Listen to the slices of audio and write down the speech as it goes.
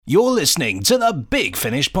You're listening to the Big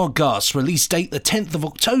Finish podcast, release date the 10th of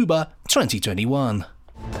October 2021.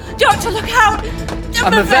 Doctor, look out!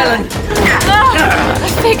 I'm a villain! A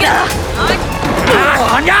figure!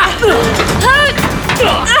 Oh, no,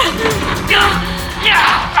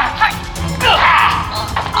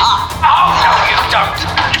 you don't!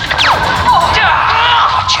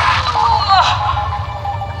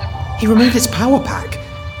 He removed his power pack.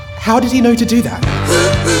 How did he know to do that?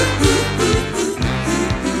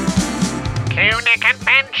 Nick and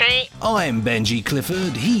Benji. I'm Benji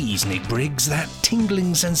Clifford, he's Nick Briggs. That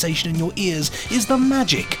tingling sensation in your ears is the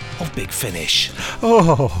magic of Big Finish.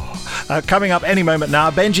 Coming up any moment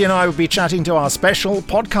now, Benji and I will be chatting to our special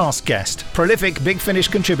podcast guest, prolific Big Finish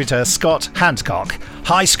contributor Scott Handcock.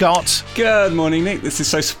 Hi, Scott. Good morning, Nick. This is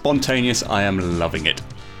so spontaneous. I am loving it.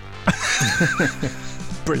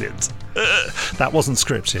 Brilliant. That wasn't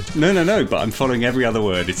scripted. No, but I'm following every other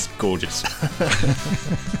word. It's gorgeous.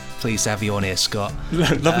 Pleased to have you on here, Scott.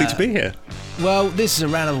 Lovely to be here. Well, this is a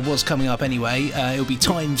roundup of what's coming up anyway. It'll be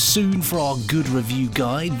time soon for our good review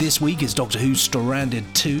guide. This week is Doctor Who Stranded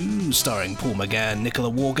 2, starring Paul McGann,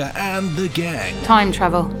 Nicola Walker and the gang. Time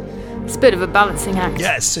travel. It's a bit of a balancing act.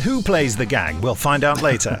 Yes, who plays the gang? We'll find out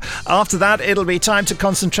later. After that, it'll be time to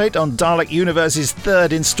concentrate on Dalek Universe's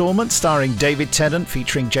third instalment, starring David Tennant,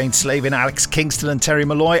 featuring Jane Slavin, Alex Kingston and Terry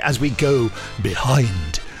Malloy, as we go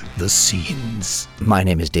behind the scenes. My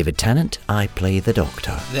name is David Tennant. I play the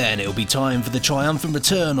Doctor. Then it'll be time for the triumphant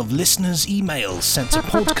return of listeners' emails sent to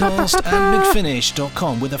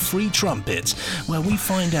podcast@bigfinish.com with a free trumpet, where we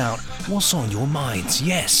find out what's on your minds.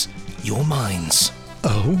 Yes, your minds.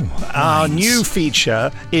 Our new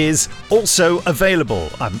feature is also available.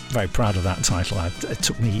 I'm very proud of that title. It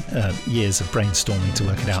took me years of brainstorming to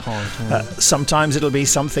work it out. Sometimes it'll be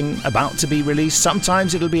something about to be released.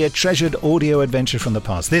 Sometimes it'll be a treasured audio adventure from the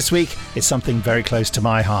past. This week, it's something very close to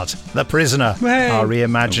my heart. The Prisoner, our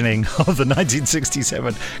reimagining of the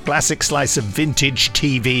 1967 classic slice of vintage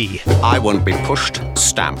TV. I won't be pushed,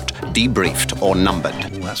 stamped, debriefed or numbered.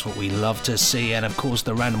 Well, that's what we love to see. And of course,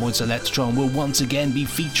 the Randomoids Electron will once again be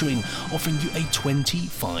featuring, offering you a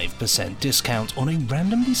 25% discount on a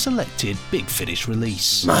randomly selected Big Finish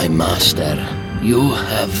release. My master, you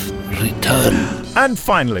have returned. And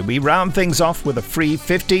finally, we round things off with a free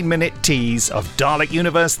 15-minute tease of Dalek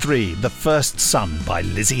Universe 3, The First Son by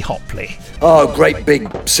Lizzie Hopley. Oh, great big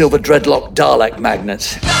silver dreadlock Dalek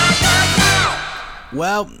magnets.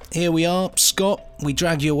 Well, here we are, Scott. We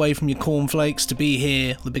dragged you away from your cornflakes to be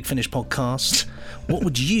here, the Big Finish podcast. What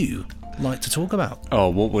would you like to talk about? Oh,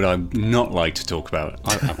 what would I not like to talk about?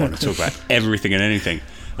 I want to talk about everything and anything.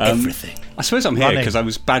 Everything. I suppose I'm here because I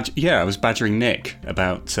was badgering Nick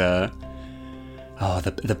about the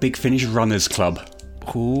Big Finish Runners Club.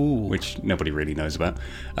 Ooh. Which nobody really knows about.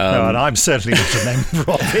 No, and I'm certainly not a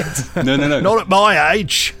member of it. No. Not at my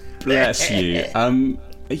age. Bless you.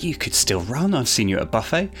 You could still run. I've seen you at a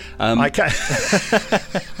buffet. I can.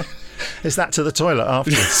 Is that to the toilet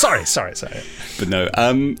afterwards? Sorry. But no,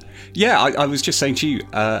 I was just saying to you,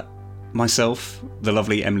 myself, the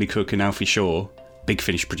lovely Emily Cook and Alfie Shaw, Big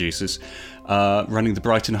Finish producers, running the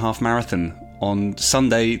Brighton Half Marathon on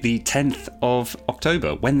Sunday the 10th of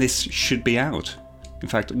October, when this should be out. In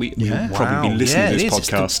fact, we'll probably be listening to this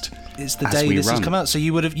podcast. It's the day this has come out, so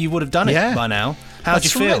you would have done it by now. How do you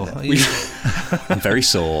feel? Right. I'm very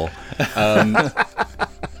sore.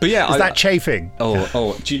 But yeah, is that chafing?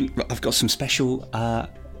 I've got some special.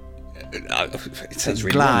 It says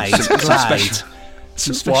really glide.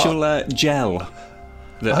 Some special gel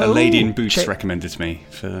that a lady in boots recommended to me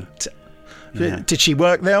for. Did she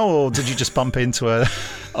work there, or did you just bump into her?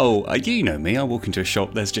 You know me. I walk into a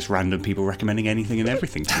shop. There's just random people recommending anything and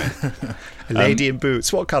everything to me. A lady in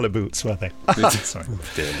boots. What colour boots were they? Sorry.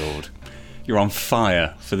 Dear Lord, you're on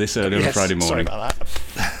fire for this early on a Friday morning. Sorry about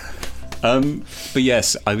that. But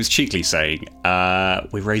yes, I was cheekily saying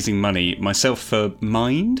we're raising money, myself for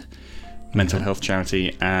Mind, mental health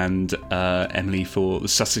charity, and Emily for the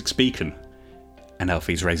Sussex Beacon. And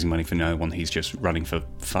Alfie's raising money for no one, he's just running for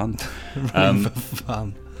fun. For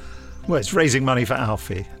fun. Well, it's raising money for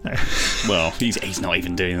Alfie. Well, he's not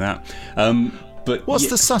even doing that. But what's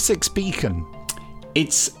the Sussex Beacon?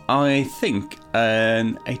 It's, I think,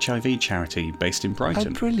 an HIV charity based in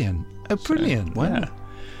Brighton. Oh, brilliant. Wow.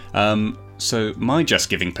 So my Just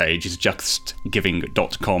Giving page is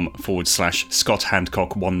justgiving.com/Scott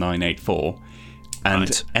Handcock 1984.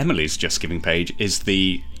 And Emily's Just Giving page is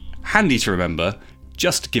the handy to remember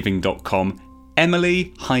justgiving.com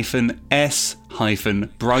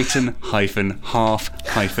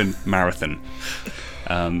Emily-S-Brighton-half-marathon.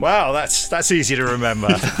 Wow, that's easy to remember.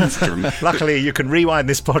 Luckily, you can rewind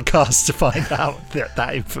this podcast to find out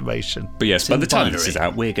that information. But yes, by the time this is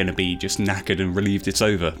out, we're going to be just knackered and relieved it's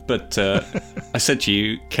over. But I said to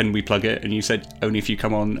you, can we plug it? And you said, only if you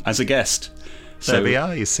come on as a guest. So there we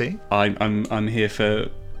are, you see. I'm here for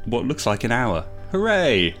what looks like an hour.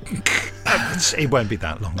 Hooray! It won't be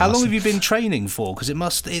that long. How long have you been training for? Because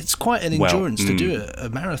it's quite an endurance to do a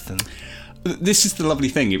marathon. This is the lovely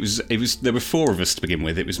thing. It was. There were four of us to begin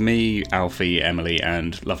with. It was me, Alfie, Emily,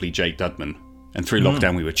 and lovely Jake Dudman. And through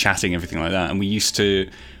lockdown, we were chatting, everything like that. And we used to.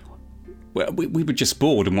 Well, we were just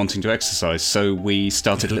bored and wanting to exercise, so we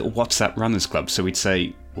started a little WhatsApp runners club. So we'd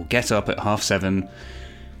say we'll get up at 7:30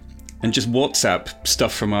 and just WhatsApp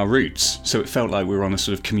stuff from our routes. So it felt like we were on a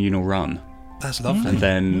sort of communal run. That's lovely. And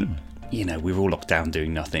then, we were all locked down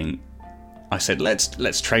doing nothing. I said,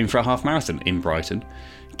 let's train for a half marathon in Brighton.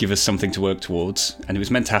 Give us something to work towards. And it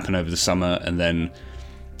was meant to happen over the summer, and then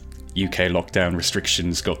UK lockdown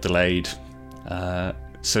restrictions got delayed.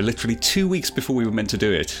 So literally 2 weeks before we were meant to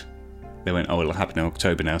do it, they went, it'll happen in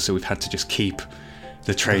October now. So we've had to just keep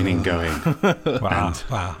the training going.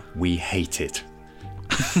 Wow. We hate it.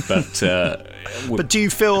 But do you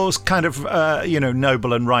feel kind of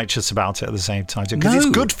noble and righteous about it at the same time? Because it's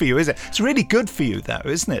good for you, isn't it? It's really good for you, though,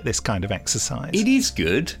 isn't it? This kind of exercise. It is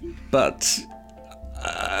good, but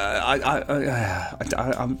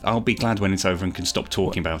I'll be glad when it's over and can stop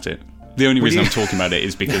talking about it. The only reason I'm talking about it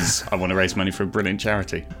is because I want to raise money for a brilliant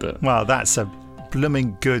charity. But well, that's a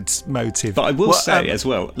blooming good motive. But I will say as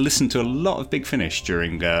well, listen to a lot of Big Finish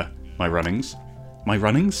during my runnings. My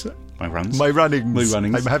runnings. I'm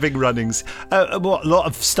having runnings. A lot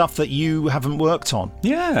of stuff that you haven't worked on.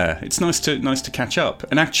 Yeah, it's nice to catch up.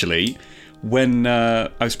 And actually, when I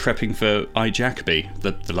was prepping for Jacoby,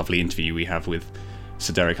 the lovely interview we have with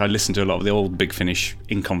Sir Derek, I listened to a lot of the old Big Finish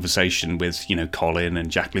in conversation with Colin and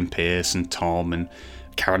Jacqueline Pearce and Tom and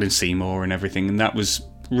Carolyn Seymour and everything. And that was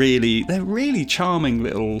they're really charming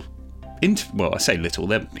little. Well, I say little,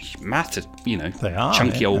 they're massive, they are,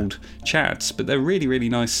 chunky old chats, but they're really, really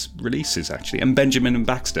nice releases, actually. And Benjamin and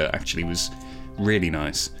Baxter actually was really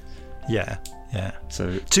nice. Yeah.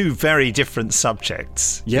 So 2 very different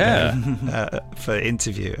subjects. For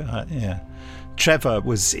interview. Trevor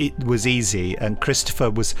was easy, and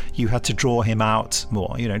Christopher you had to draw him out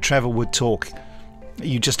more. Trevor would talk.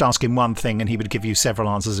 You just ask him one thing, and he would give you several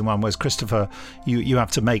answers in one. Whereas Christopher, you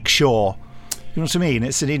have to make sure. You know what I mean?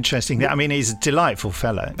 It's an interesting thing. I mean, he's a delightful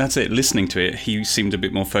fellow. That's it. Listening to it, he seemed a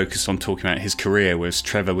bit more focused on talking about his career, whereas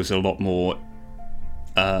Trevor was a lot more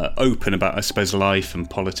open about, I suppose, life and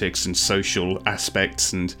politics and social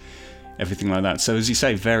aspects and everything like that. So, as you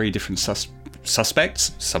say, very different subjects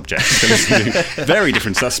to listen to. Very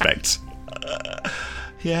different suspects.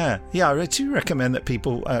 Yeah, I do recommend that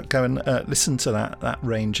people go and listen to that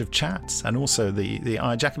range of chats, and also the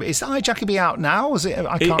iJacoby. Is iJacoby out now? Is it?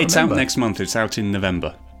 It's remember. Out next month. It's out in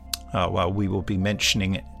November. Oh well, we will be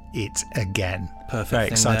mentioning it again. Perfect. Very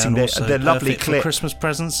exciting. The lovely clip for Christmas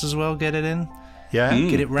presents as well. Get it in. Yeah,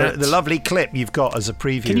 get it wrapped. The lovely clip you've got as a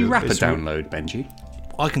preview. Can you wrap a download, Benji?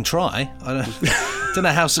 I can try. I don't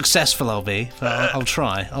know how successful I'll be, but I'll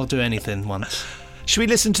try. I'll do anything once. Should we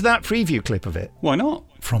listen to that preview clip of it? Why not?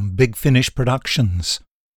 From Big Finish Productions.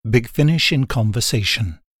 Big Finish in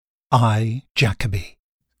Conversation. Jacoby.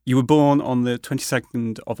 You were born on the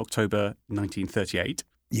 22nd of October 1938.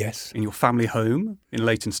 Yes. In your family home in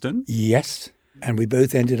Leytonstone. Yes. And we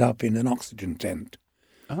both ended up in an oxygen tent.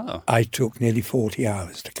 Oh. I took nearly 40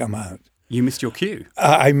 hours to come out. You missed your queue.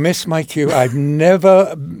 I missed my queue. I've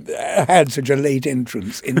never had such a late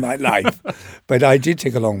entrance in my life. But I did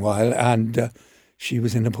take a long while, and she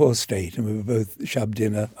was in a poor state, and we were both shoved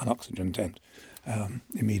in an oxygen tent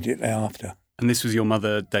immediately after. And this was your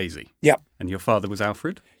mother, Daisy? Yep. And your father was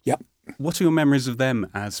Alfred? Yep. What are your memories of them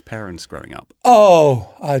as parents growing up?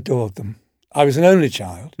 Oh, I adored them. I was an only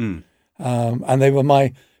child, and they were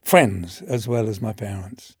my friends as well as my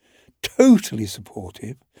parents. Totally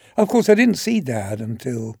supportive. Of course, I didn't see Dad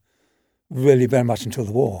until really very much until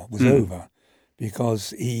the war was over, because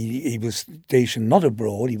he was stationed not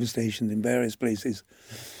abroad, he was stationed in various places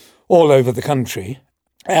all over the country,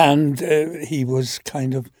 and he was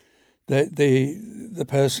kind of the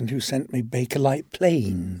person who sent me Bakelite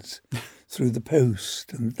planes through the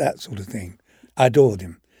post and that sort of thing. I adored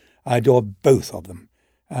him. I adored both of them,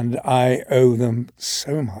 and I owe them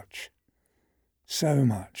so much. So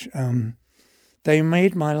much. They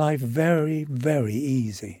made my life very, very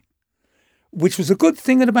easy, which was a good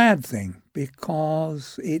thing and a bad thing,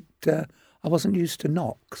 because I wasn't used to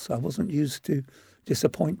knocks. I wasn't used to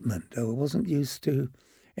disappointment. I wasn't used to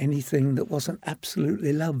anything that wasn't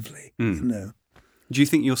absolutely lovely, you know. Do you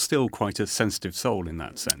think you're still quite a sensitive soul in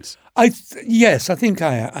that sense? Yes, I think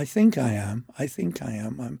I am.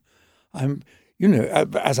 I'm.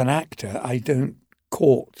 As an actor, I don't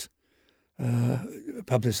court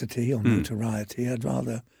publicity or notoriety. I'd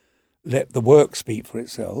rather let the work speak for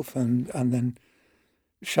itself and then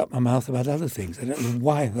shut my mouth about other things. I don't know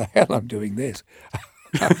why the hell I'm doing this.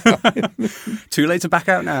 Too late to back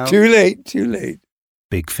out now. Too late.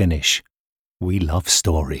 Big Finish. We love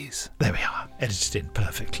stories. There we are. Edited in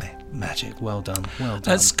perfectly. Magic. Well done.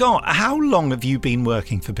 Scott, how long have you been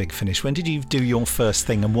working for Big Finish? When did you do your first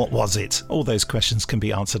thing and what was it? All those questions can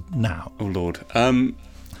be answered now. Oh, Lord.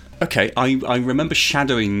 Okay, I remember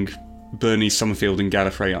shadowing Bernie Summerfield and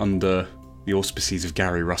Gallifrey under the auspices of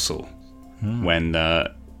Gary Russell when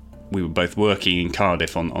we were both working in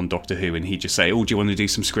Cardiff on Doctor Who, and he'd just say, do you want to do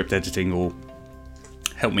some script editing or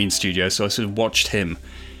help me in studio? So I sort of watched him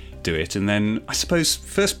do it, and then I suppose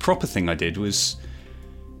first proper thing I did was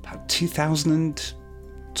about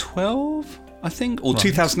 2012, I think, or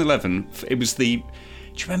 2011. It was do you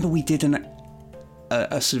remember we did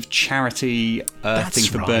a sort of charity thing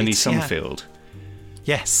for Bernie Summerfield?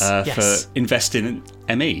 Yes. For Invest in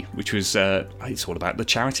ME, which was it's all about the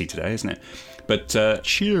charity today, isn't it? But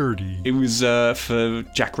charity. It was for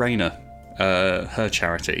Jack Rayner, her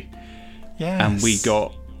charity. Yes. And we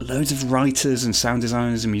got loads of writers and sound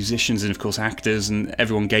designers and musicians and, of course, actors, and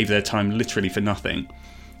everyone gave their time literally for nothing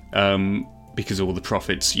because all the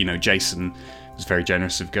profits, Jason was very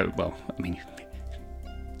generous of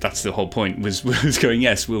that's the whole point, was going,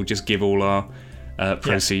 yes, we'll just give all our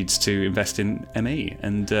proceeds to Invest in ME.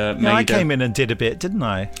 And I came in and did a bit, didn't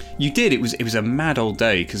I? You did. It was a mad old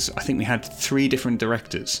day because I think we had 3 different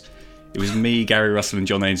directors. It was me, Gary Russell and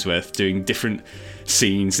John Ainsworth doing different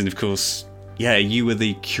scenes, and, of course... Yeah, you were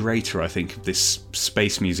the curator, I think, of this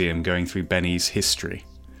space museum going through Benny's history.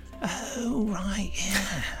 Oh, right,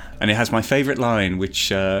 yeah. And it has my favourite line,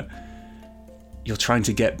 which you're trying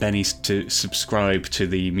to get Benny to subscribe to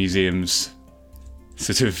the museum's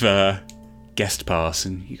sort of guest pass,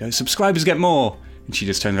 and you go, subscribers get more. And she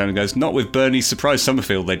just turns around and goes, not with Bernie's Surprise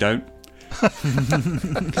Summerfield, they don't.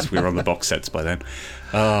 Because we were on the box sets by then.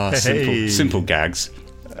 Simple gags.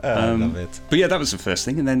 I love it. But yeah, that was the first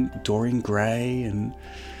thing, and then Dorian Gray, and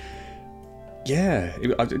I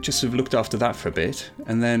just sort of looked after that for a bit,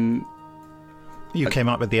 and then you came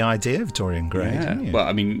up with the idea of Dorian Gray, didn't you? Well,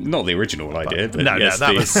 I mean, not the original idea, but no,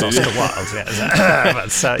 that was Oscar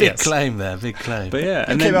Wilde. Big claim there, big claim. But yeah,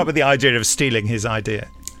 and came up with the idea of stealing his idea.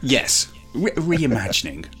 Yes.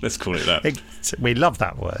 Reimagining, let's call it that. We love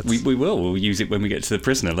that word. We will. We'll use it when we get to the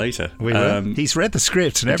prisoner later. We will. He's read the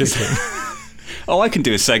script and everything. I can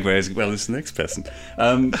do a segue as well as the next person.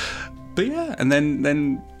 But yeah, and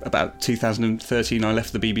then about 2013, I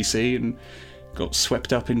left the BBC and got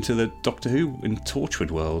swept up into the Doctor Who and Torchwood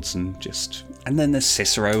worlds, and then there's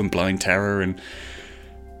Cicero and Blind Terror and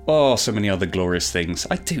so many other glorious things.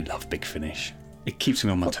 I do love Big Finish. It keeps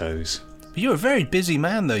me on my toes. But you're a very busy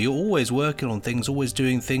man, though. You're always working on things, always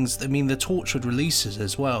doing things. I mean, the Torchwood releases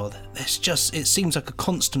as well. It seems like a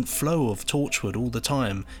constant flow of Torchwood all the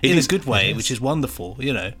time. In a good way, which is wonderful,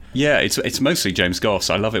 Yeah, it's mostly James Goss.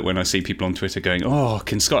 I love it when I see people on Twitter going,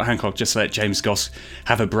 can Scott Handcock just let James Goss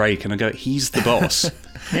have a break? And I go, he's the boss.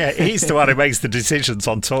 Yeah, he's the one who makes the decisions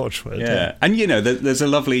on Torchwood. Yeah, and there's a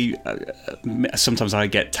lovely... sometimes I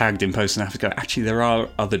get tagged in posts and I have to go, actually, there are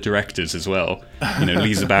other directors as well.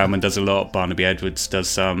 Lisa Bauman does a lot. Barnaby Edwards does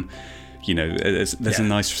some. There's a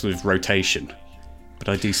nice sort of rotation. But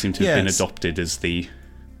I do seem to have been adopted as the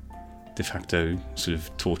de facto sort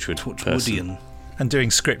of Torchwoodian person. And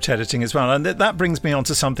doing script editing as well. And that brings me on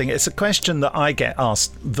to something. It's a question that I get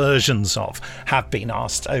asked, versions of, have been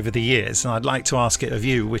asked over the years. And I'd like to ask it of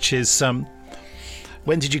you, which is...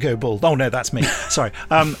 when did you go bald? Oh, no, that's me. Sorry.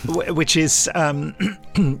 Which is,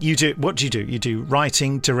 you do. What do you do? You do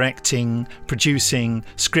writing, directing, producing,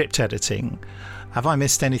 script editing. Have I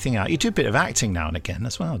missed anything out? You do a bit of acting now and again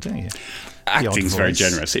as well, don't you? Acting's very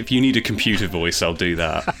generous. If you need a computer voice, I'll do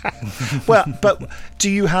that. Well, but do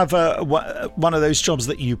you have one of those jobs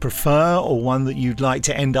that you prefer, or one that you'd like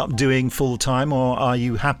to end up doing full time, or are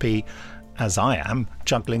you happy, as I am,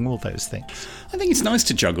 juggling all those things? I think it's nice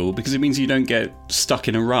to juggle because it means you don't get stuck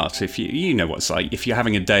in a rut. If you know what it's like, if you're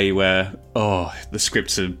having a day where the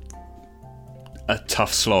scripts are a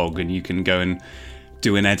tough slog and you can go and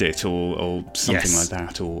do an edit or something like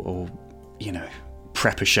that, or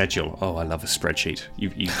prep a schedule. I love a spreadsheet. You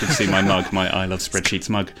can see my mug, my I Love Spreadsheets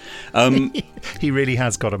mug. He really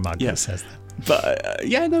has got a mug that says that. But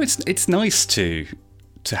it's nice to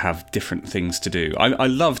have different things to do. I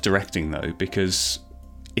love directing though, because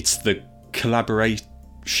it's the collaborative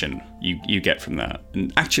emotion you get from that.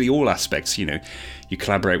 And actually all aspects, you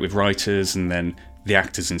collaborate with writers and then the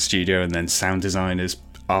actors in studio and then sound designers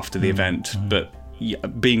after the event. But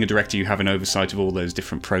being a director, you have an oversight of all those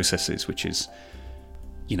different processes, which is,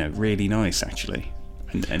 really nice, actually.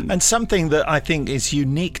 And something that I think is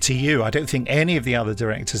unique to you, I don't think any of the other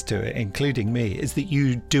directors do it, including me, is that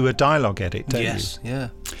you do a dialogue edit, don't you? Yeah.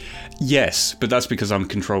 Yes, but that's because I'm a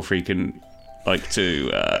control freak and like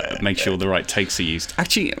to make sure the right takes are used.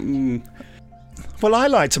 Actually... Well, I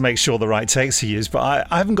like to make sure the right takes are used, but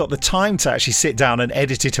I haven't got the time to actually sit down and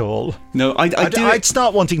edit it all. No, I'd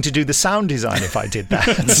start wanting to do the sound design if I did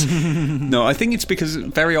that. No, I think it's because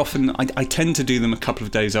very often I tend to do them a couple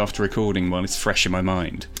of days after recording while it's fresh in my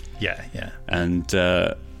mind. Yeah. And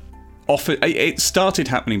often it started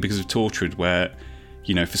happening because of Torchwood, where,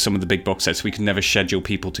 for some of the big box sets, we could never schedule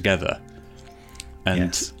people together.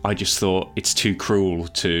 And I just thought it's too cruel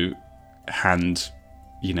to hand...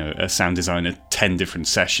 a sound designer 10 different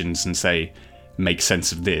sessions and say, make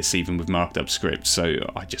sense of this, even with marked up scripts. So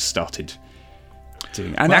I just started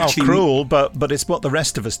doing. And actually, cruel, but it's what the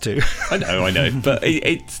rest of us do. I know, but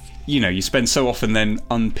it's you spend so often then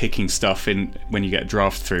unpicking stuff in when you get a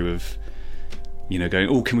draft through of, going,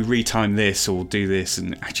 oh, can we retime this or do this?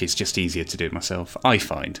 And actually, it's just easier to do it myself, I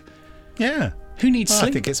find. Yeah. Who needs sleep?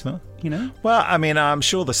 I think it's well. Well, I mean, I'm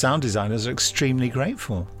sure the sound designers are extremely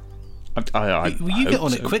grateful. You get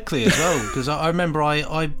on it quickly as well, because I remember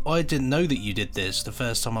I didn't know that you did this the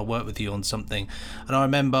first time I worked with you on something, and I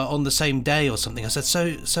remember on the same day or something I said, so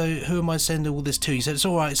who am I sending all this to? You said, it's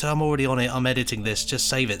all right, so I'm already on it, I'm editing this, just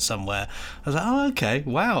save it somewhere. I was like, oh, okay,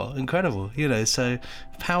 wow, incredible, so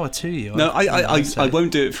power to you. No, I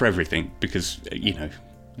won't do it for everything because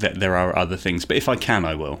there are other things, but if I can,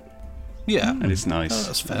 I will. Yeah. And it's nice.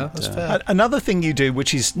 Oh, that's fair. Another thing you do,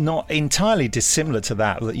 which is not entirely dissimilar to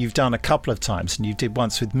that you've done a couple of times, and you did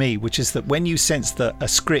once with me, which is that when you sense that a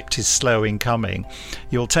script is slow in coming,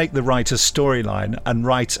 you'll take the writer's storyline and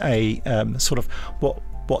write a sort of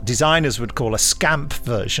what designers would call a scamp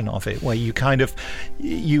version of it, where you kind of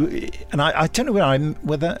and I don't know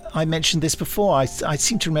whether I mentioned this before. I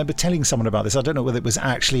seem to remember telling someone about this. I don't know whether it was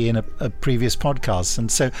actually in a previous podcast,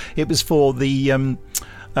 and so it was for the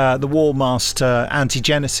Wallmaster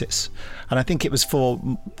Anti-Genesis, and I think it was for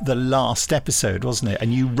the last episode, wasn't it?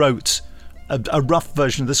 And you wrote a rough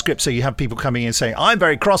version of the script, so you have people coming in saying, I'm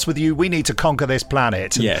very cross with you, we need to conquer this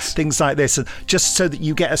planet, and things like this, and just so that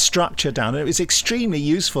you get a structure down. And it was extremely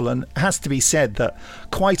useful, and it has to be said that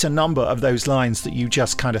quite a number of those lines that you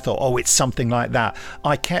just kind of thought, oh, it's something like that,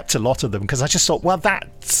 I kept a lot of them because I just thought, well, that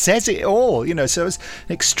says it all, so it was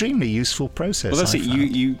an extremely useful process. Well, that's it.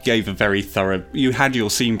 You gave a very thorough, you had your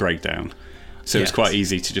scene breakdown, so it's quite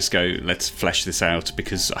easy to just go, let's flesh this out,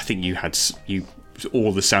 because I think you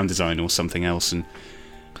or the sound design or something else, and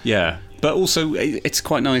but also it's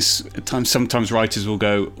quite nice at times. Sometimes writers will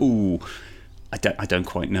go, ooh, I don't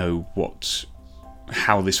quite know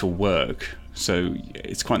how this will work, so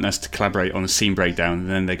it's quite nice to collaborate on a scene breakdown, and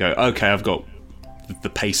then they go, okay, I've got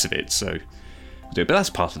the pace of it, so I'll do it. But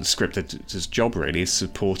that's part of the script editor's job, really, is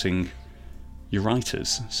supporting your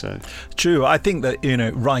writers. So true. I think that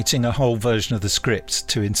writing a whole version of the script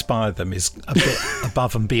to inspire them is a bit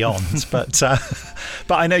above and beyond. But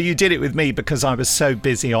I know you did it with me because I was so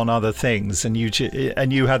busy on other things, and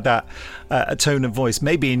you had that a tone of voice,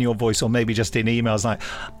 maybe in your voice or maybe just in emails, like,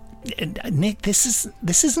 Nick, this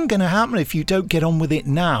isn't going to happen if you don't get on with it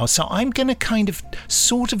now. So I'm going to kind of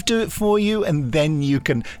sort of do it for you, and then you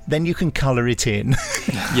can colour it in.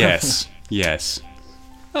 Yes.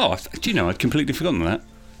 Oh, I'd completely forgotten that.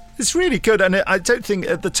 It's really good, and I don't think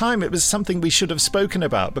at the time it was something we should have spoken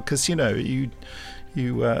about, because you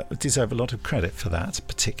deserve a lot of credit for that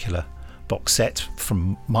particular box set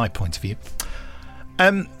from my point of view.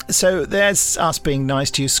 So there's us being nice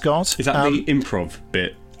to you, Scott. Is that the improv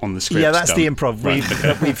bit on the script? Yeah, that's done? the improv. Right.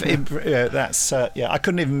 I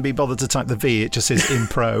couldn't even be bothered to type the V. It just says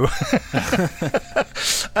impro.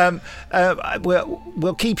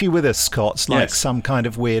 We'll keep you with us, Scott, like some kind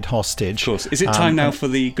of weird hostage. Of course. Is it time now for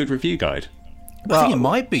the good review guide? Well, I think it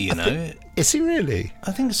might be, Is he really?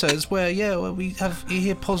 I think so. It's where, you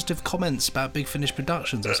hear positive comments about Big Finish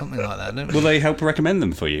Productions or something like that, don't we? Will they help recommend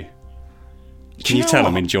them for you? Can you tell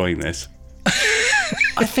I'm enjoying this?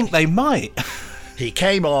 I think they might. He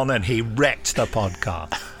came on and he wrecked the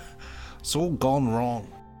podcast. It's all gone wrong.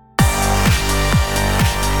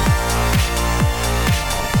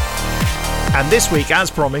 And this week,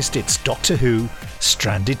 as promised, it's Doctor Who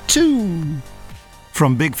Stranded 2.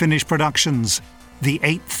 From Big Finish Productions, The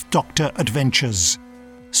Eighth Doctor Adventures.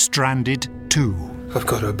 Stranded 2. I've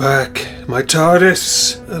got her back. My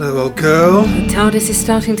TARDIS. Hello, old girl. The TARDIS is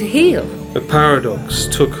starting to heal. A paradox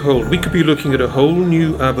took hold. We could be looking at a whole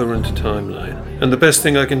new aberrant timeline. And the best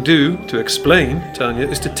thing I can do to explain, Tanya,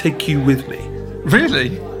 is to take you with me.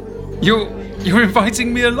 Really? You're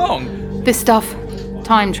inviting me along? This stuff,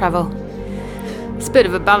 time travel. It's a bit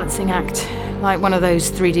of a balancing act. Like one of those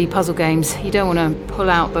 3D puzzle games. You don't want to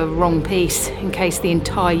pull out the wrong piece in case the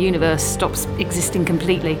entire universe stops existing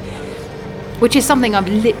completely. Which is something I've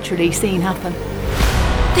literally seen happen.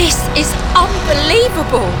 This is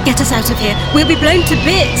unbelievable! Get us out of here. We'll be blown to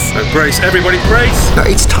bits. Oh, brace, everybody brace! Now,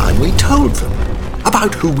 it's time we told them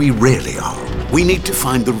about who we really are. We need to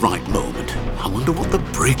find the right moment. I wonder what the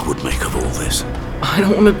brig would make of all this. I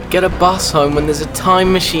don't want to get a bus home when there's a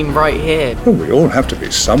time machine right here. Well, we all have to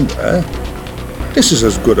be somewhere. This is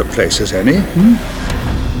as good a place as any.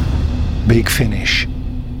 Big Finish.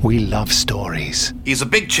 We love stories. He's a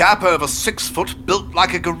big chap, over 6 foot, built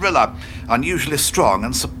like a gorilla, unusually strong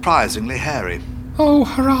and surprisingly hairy. Oh,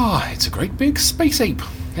 hurrah! It's a great big space ape.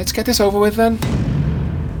 Let's get this over with then.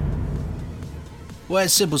 Well,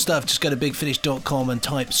 it's simple stuff. Just go to bigfinish.com and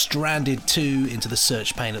type Stranded 2 into the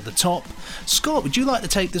search pane at the top. Scott, would you like to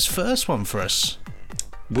take this first one for us?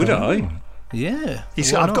 Would I? Yeah.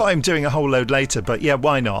 I've got him doing a whole load later, but yeah,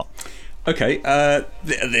 why not? Okay,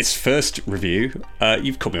 this first review,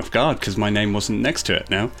 you've caught me off guard because my name wasn't next to it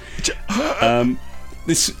now.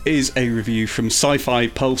 This is a review from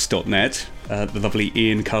sci-fi-pulse.net, the lovely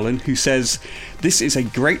Ian Cullen, who says, "This is a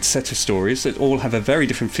great set of stories that all have a very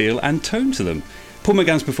different feel and tone to them. Paul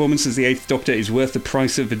McGann's performance as the Eighth Doctor is worth the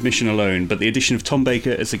price of admission alone, but the addition of Tom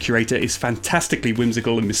Baker as the curator is fantastically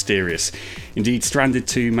whimsical and mysterious. Indeed, Stranded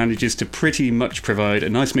 2 manages to pretty much provide a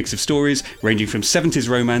nice mix of stories, ranging from 70s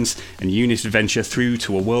romance and unit adventure through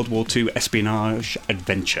to a World War II espionage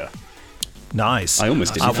adventure." Nice. I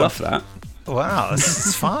almost didn't fluff that. Wow,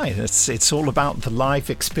 it's fine. It's all about the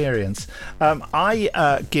live experience.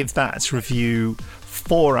 I give that review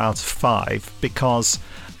 4 out of 5 because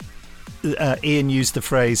Ian used the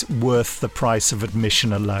phrase "worth the price of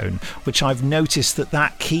admission alone," which I've noticed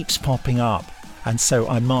that keeps popping up, and so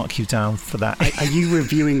I mark you down for that. Are you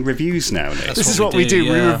reviewing reviews now, Nick? This is what we do.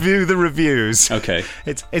 Yeah. We review the reviews. Okay.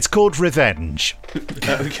 It's called Revenge.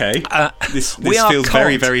 Okay. This feels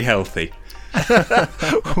very, very healthy.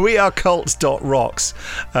 We are Cult.rocks.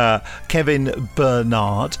 Kevin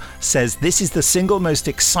Bernard says, "This is the single most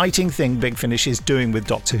exciting thing Big Finish is doing with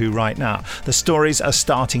Doctor Who right now. The stories are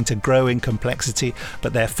starting to grow in complexity,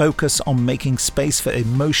 but their focus on making space for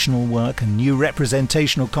emotional work and new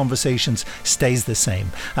representational conversations stays the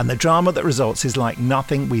same. And the drama that results is like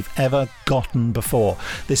nothing we've ever gotten before.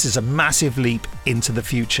 This is a massive leap into the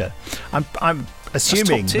future." I'm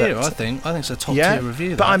assuming that's top tier, I think it's a top tier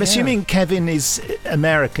review. But I'm assuming Kevin is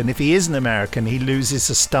American. If he isn't American, he loses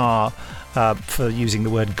a star for using the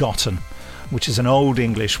word "gotten," which is an old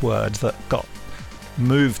English word that got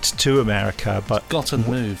moved to America, but gotten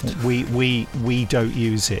moved. We don't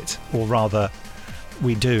use it, or rather,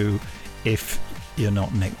 we do if you're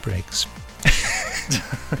not Nick Briggs.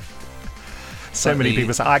 So many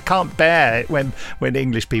people say, I can't bear it when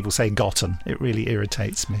English people say "gotten." It really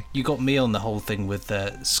irritates me. You got me on the whole thing with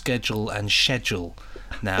schedule and schedule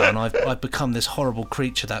now, and I've become this horrible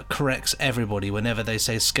creature that corrects everybody whenever they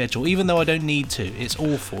say schedule, even though I don't need to. It's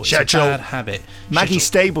awful. It's schedule. a bad habit. Maggie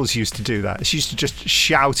Stables used to do that. She used to just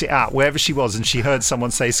shout it out wherever she was, and she heard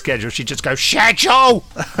someone say schedule, she'd just go, "Schedule!"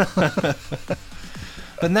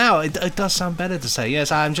 But now it does sound better to say, yes,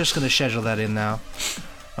 I'm just going to schedule that in now.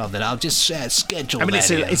 Rather than I'll just schedule. I mean, that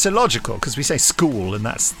it's illogical because we say school, and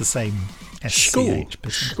that's the same. School.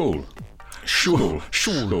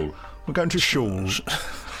 We're going to school.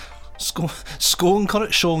 Sean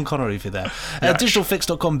Connery for there.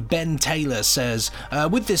 Digitalfix.com Ben Taylor says,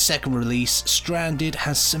 with this second release, Stranded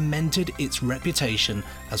has cemented its reputation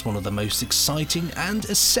as one of the most exciting and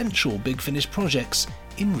essential Big Finish projects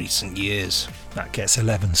in recent years. That gets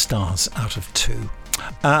 11 stars out of 2.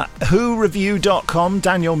 WhoReview.com,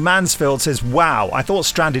 Daniel Mansfield says, "Wow, I thought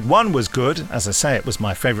Stranded 1 was good. As I say, it was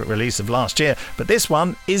my favourite release of last year, but this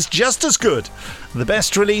one is just as good. The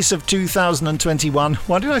best release of 2021.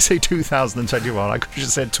 Why did I say 2021? I could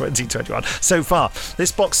have said 2021. So far,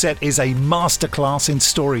 this box set is a masterclass in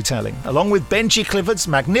storytelling, along with Benji Clifford's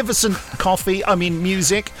magnificent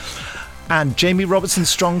music. and Jamie Robertson's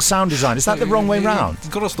strong sound design. Is that the wrong way round? It's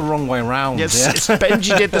got us the wrong way round. Yes,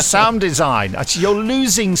 Benji did the sound design. You're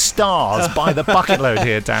losing stars by the bucket load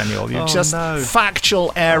here, Daniel. You're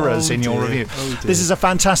factual errors in your review. This is a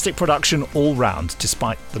fantastic production all round,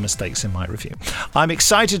 despite the mistakes in my review. I'm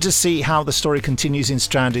excited to see how the story continues in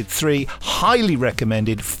Stranded 3. Highly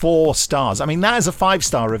recommended, 4 stars. I mean, that is a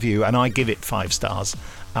 5-star review, and I give it 5 stars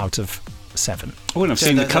out of 7. Oh, and I've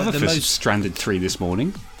seen the cover for Stranded 3 this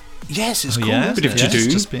morning. Yes, it's cool. Yeah, bit of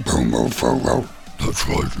Jadoon. That's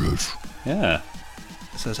right, yes. Yeah.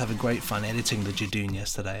 So I was having great fun editing the Jadoon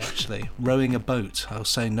yesterday, actually. Rowing a boat, I'll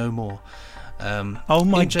say no more. Oh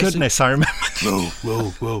my goodness, I remember.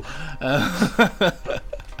 Whoa.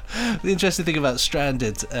 The interesting thing about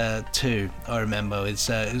Stranded 2, I remember, is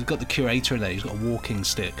it's got the curator in there, he's got a walking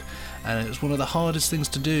stick. And it's one of the hardest things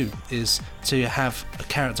to do is to have a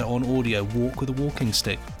character on audio walk with a walking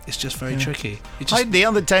stick. It's just very tricky. The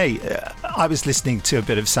other day, I was listening to a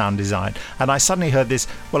bit of sound design, and I suddenly heard this.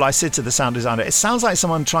 Well, I said to the sound designer, it sounds like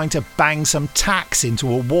someone trying to bang some tacks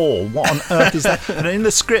into a wall. What on earth is that? And in the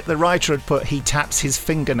script, the writer had put, he taps his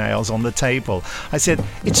fingernails on the table. I said,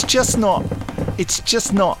 it's just not,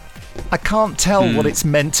 I can't tell what it's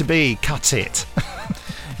meant to be. Cut it.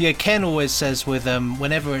 Yeah, Ken always says with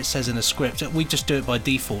whenever it says in a script, we just do it by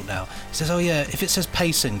default now. He says, oh yeah, if it says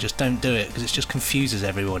pacing, just don't do it because it just confuses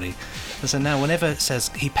everybody. And so now whenever it says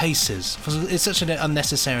he paces, it's such an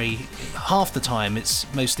unnecessary, half the time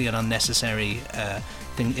it's mostly an unnecessary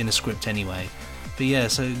thing in a script anyway. But yeah,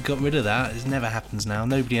 so got rid of that. It never happens now.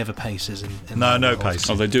 Nobody ever paces. No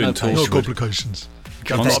pacing. Oh, they're doing no complications.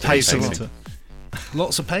 Pacing.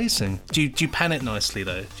 Lots of pacing. Do you pan it nicely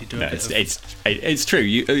though? Do you do it's true.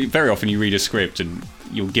 You very often you read a script and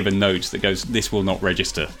you'll give a note that goes, "This will not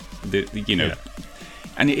register."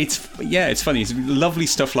 And it's funny. It's lovely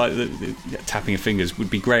stuff like the tapping of fingers would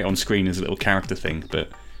be great on screen as a little character thing, but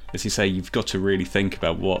as you say, you've got to really think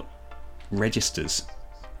about what registers.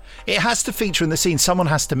 It has to feature in the scene. Someone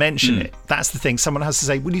has to mention it. That's the thing. Someone has to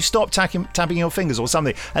say, will you stop tapping your fingers or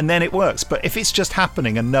something? And then it works. But if it's just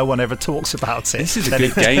happening and no one ever talks about it... This is a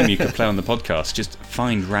good game you could play on the podcast. Just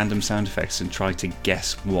find random sound effects and try to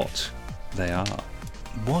guess what they are.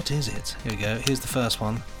 What is it? Here we go. Here's the first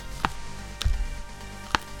one.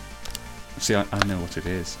 See, I know what it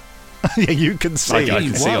is. Yeah, you can see. I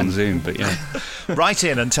can see on Zoom, but yeah. Write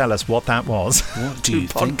in and tell us what that was. What do you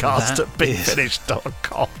think podcast at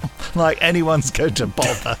bigfinish.com. Like anyone's going to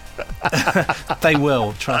bother. They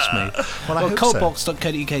will, trust me. Well,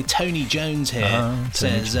 Coldbox.co.uk, Tony Jones here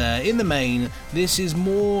says, in the main, this is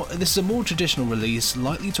a more traditional release,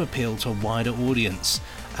 likely to appeal to a wider audience,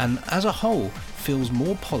 and as a whole, feels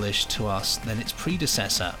more polished to us than its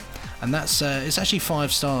predecessor. And that's it's actually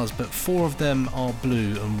 5 stars, but 4 of them are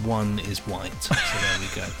blue and 1 is white. So there we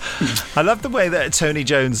go. I love the way that Tony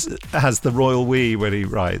Jones has the royal we when he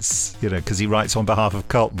writes, because he writes on behalf of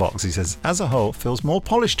Cultbox. He says, as a whole, feels more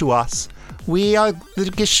polished to us. We are the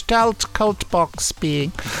Gestalt Cultbox being.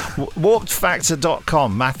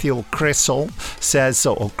 Warpedfactor.com, Matthew Crisel says,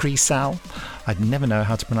 or Crisal. I'd never know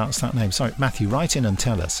how to pronounce that name. Sorry, Matthew, write in and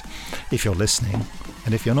tell us if you're listening.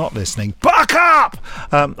 And if you're not listening, buck up!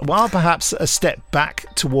 While perhaps a step back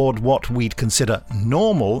toward what we'd consider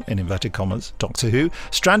normal, in inverted commas, Doctor Who,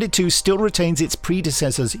 Stranded 2 still retains its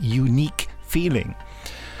predecessor's unique feeling.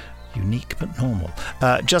 Unique but normal.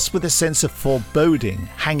 Just with a sense of foreboding,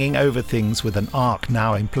 hanging over things with an arc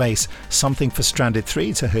now in place. Something for Stranded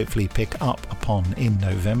 3 to hopefully pick up upon in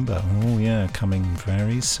November. Oh yeah, coming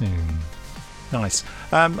very soon. Nice.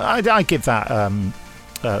 I give that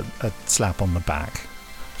a slap on the back.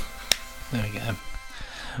 There we go.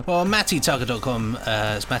 Well, MattyTucker.com,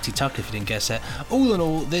 it's Matty Tucker if you didn't guess it. All in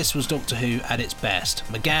all, this was Doctor Who at its best.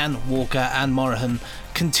 McGann, Walker and Morahan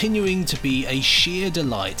continuing to be a sheer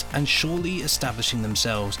delight and surely establishing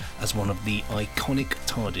themselves as one of the iconic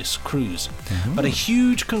TARDIS crews. Mm-hmm. But a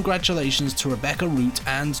huge congratulations to Rebecca Root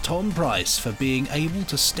and Tom Price for being able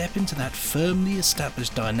to step into that firmly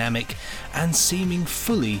established dynamic and seeming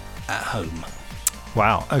fully at home.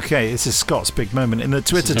 Wow, okay, this is Scott's big moment in the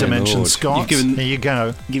Twitter dimension. Lord. Scott, here you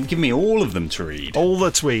go. You've given me all of them to read. All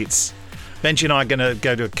the tweets. Benji and I are going to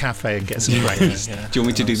go to a cafe and get some breakfast. Yeah. Do you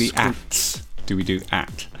want me to do the ats? Do we do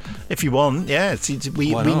at? If you want, yeah.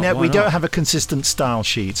 We don't have a consistent style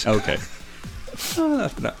sheet. Okay.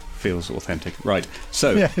 That feels authentic. Right,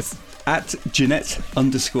 so, yes. At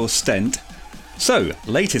Jeanette_Stent. So,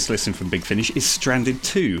 latest listen from Big Finish is Stranded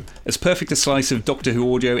 2, as perfect a slice of Doctor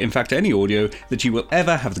Who audio, in fact any audio, that you will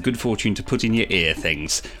ever have the good fortune to put in your ear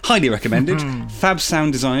things. Highly recommended. Fab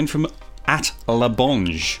sound design from at La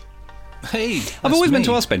Bonge. Hey, I've always meant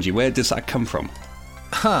to ask Benji, where does that come from?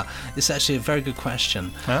 It's actually a very good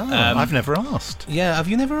question. I've never asked. Yeah, have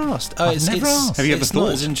you never asked? I've never asked. Have you ever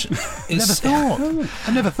thought?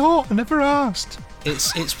 I never thought. I never asked.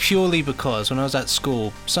 It's purely because when I was at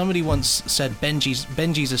school, somebody once said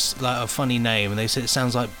Benji's a funny name, and they said it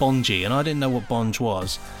sounds like Bonji, and I didn't know what Bonj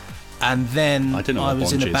was. And then I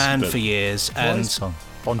was in a band for years, and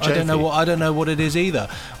I don't know what it is either.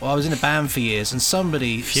 Well, I was in a band for years, and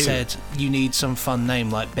somebody said you need some fun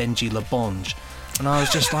name like Benji Le Bonge, and I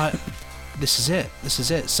was just like, this is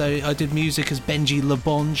it. So I did music as Benji Le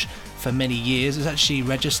Bonge for many years. It's actually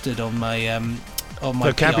registered on my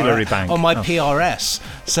vocabulary bank, on my PRS.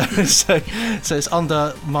 So it's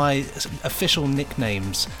under my official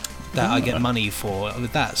nicknames that I get money for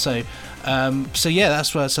with that. So yeah,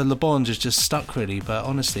 that's where. So Le Bonge is just stuck really, but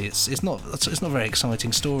honestly, it's not a very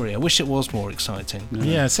exciting story. I wish it was more exciting.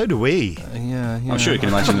 Yeah, so do we. Yeah. I'm sure you can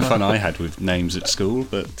imagine the fun I had with names at school,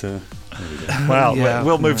 but there we go. Well,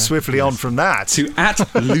 we'll move swiftly on from that to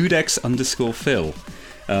 @Ludex_Phil.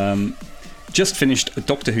 Just finished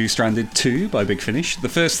Doctor Who Stranded 2 by Big Finish. The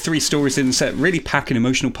first 3 stories in the set really pack an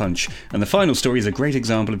emotional punch, and the final story is a great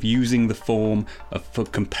example of using the form for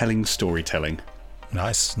compelling storytelling.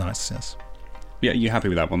 Nice, yes. Yeah, you happy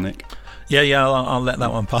with that one, Nick? Yeah, I'll let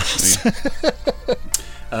that one pass.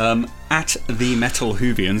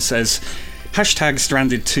 @TheMetalHoovian says,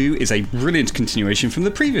 #Stranded 2 is a brilliant continuation from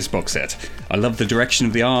the previous box set. I love the direction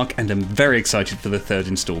of the arc and am very excited for the 3rd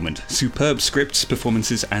instalment. Superb scripts,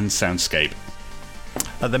 performances and soundscape.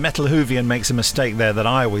 The Metal Hoovian makes a mistake there that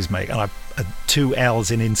I always make, and 2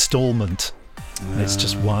 L's in instalment. It's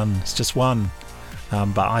just one.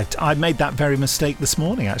 But I made that very mistake this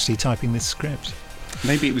morning, actually, typing this script.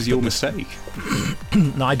 Maybe it was your mistake.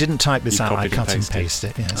 No, I didn't type this out. I cut and paste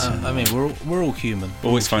it. Yes. I mean, we're all human.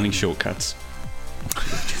 Always finding shortcuts.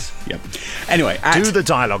 Yep. Anyway, do the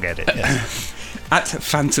dialogue edit. Yes.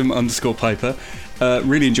 @Phantom_Piper.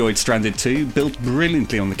 Really enjoyed Stranded 2. Built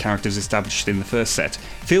brilliantly on the characters established in the first set.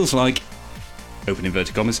 Feels like, open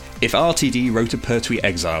inverted commas, if RTD wrote a Pertwee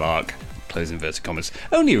Exile arc. Close inverted commas.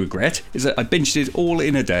 Only regret is that I binged it all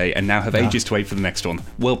in a day and now have ages to wait for the next one.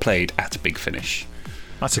 Well played @BigFinish.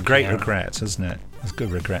 That's a great regret, isn't it? That's a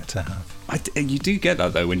good regret to have. You do get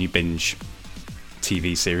that though when you binge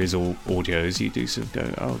TV series or audios. You do sort of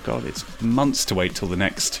go, oh god, it's months to wait till the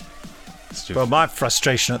next. Well, my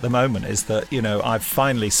frustration at the moment is that I've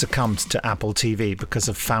finally succumbed to Apple TV because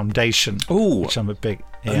of Foundation. Which I'm a big.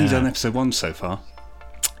 Only done episode 1 so far.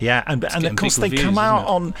 Yeah, and of course they come out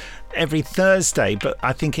on every Thursday, but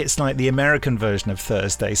I think it's like the American version of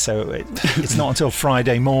Thursday, so it's not until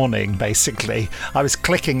Friday morning, basically. I was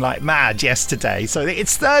clicking like mad yesterday, so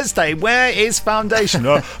it's Thursday, where is Foundation?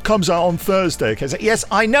 Comes out on Thursday. Okay, so, yes,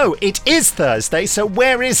 I know, it is Thursday, so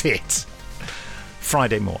where is it?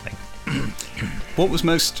 Friday morning. What was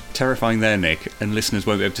most terrifying there, Nick, and listeners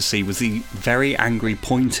won't be able to see, was the very angry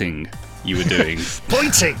pointing you were doing.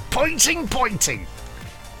 Pointing!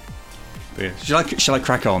 Yeah. Shall I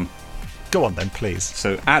crack on? Go on then, please.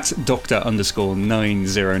 So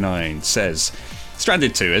 @Doctor_909 says,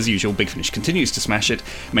 Stranded 2, as usual, Big Finish continues to smash it,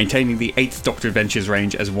 maintaining the 8th Doctor Adventures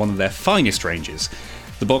range as one of their finest ranges.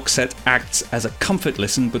 The box set acts as a comfort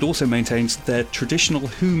listen, but also maintains their traditional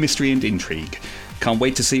Who mystery and intrigue. Can't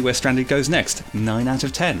wait to see where Stranded goes next. 9 out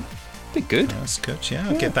of 10. Bit good. That's good, yeah.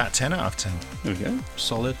 I'll give that 10 out of 10. There we go.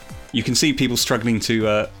 Solid. You can see people struggling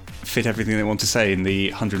to fit everything they want to say in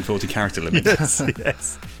the 140 character limit. Yes.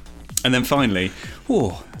 And then finally,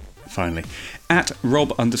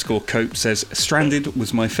 @Rob_Cope says, Stranded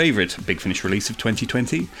was my favourite Big Finish release of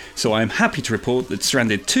 2020, so I am happy to report that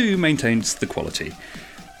Stranded 2 maintains the quality.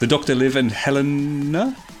 The Dr. Liv and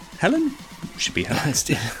Helen? Should be Helen.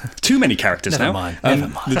 Too many characters Never now. Mind.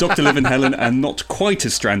 The Dr. Liv and Helen are not quite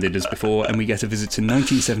as stranded as before, and we get a visit to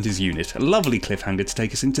 1970s unit. A lovely cliffhanger to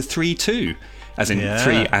take us into 3-2. As in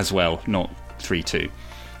 3 as well, not 3-2.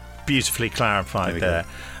 Beautifully clarified there.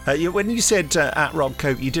 When you said @Rob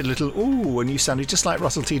Cope, you did a little ooh, and you sounded just like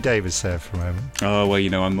Russell T Davies there for a moment. Oh, well,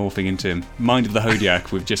 I'm morphing into him. Mind of the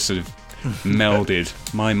Hodiak, we've just sort of melded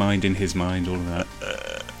my mind in his mind, all of that.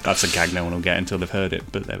 That's a gag no one will get until they've heard it,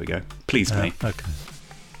 but there we go. Pleased me. Okay.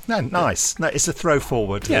 No, nice. No, it's a throw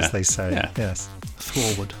forward, as they say. Yeah. Yes.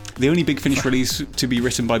 Forward. The only Big Finish release to be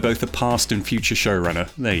written by both the past and future showrunner.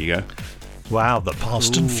 There you go. Wow, the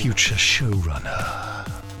past and future showrunner.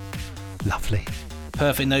 Lovely.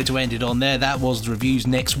 Perfect note to end it on there. That was the reviews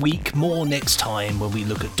next week. More next time when we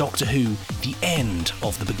look at Doctor Who, The End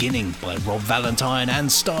of the Beginning by Rob Valentine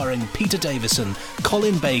and starring Peter Davison,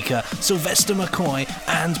 Colin Baker, Sylvester McCoy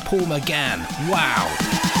and Paul McGann. Wow.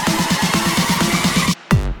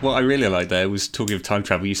 What I really liked there was, talking of time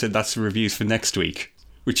travel, you said that's the reviews for next week.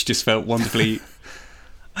 which just felt wonderfully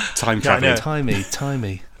time traveling.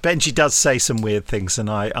 Timey. Benji does say some weird things, and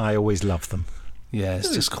I always love them. Yeah,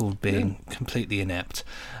 it's just called being completely inept.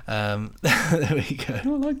 There we go. I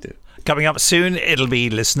liked it. Coming up soon, it'll be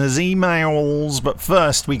listeners' emails, but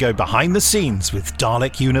first we go behind the scenes with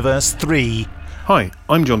Dalek Universe 3. Hi,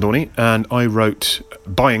 I'm John Dorney, and I wrote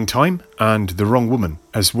Buying Time and The Wrong Woman,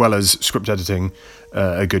 as well as script editing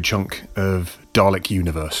a good chunk of Dalek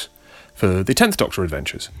Universe for the 10th Doctor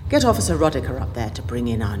adventures. Get Officer Rodiker up there to bring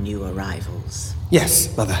in our new arrivals.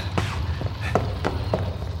 Yes, Mother.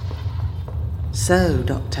 So,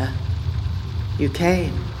 Doctor, you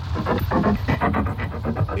came.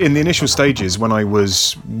 In the initial stages, when I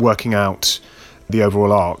was working out the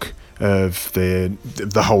overall arc of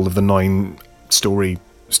the whole of the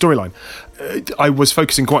 9-storyline, I was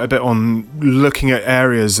focusing quite a bit on looking at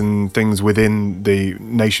areas and things within the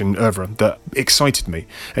Nation oeuvre that excited me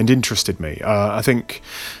and interested me. I think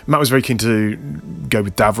Matt was very keen to go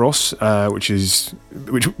with Davros,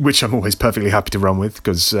 which I'm always perfectly happy to run with,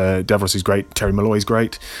 because Davros is great, Terry Malloy's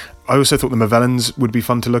great. I also thought the Movellans would be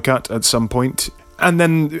fun to look at some point. And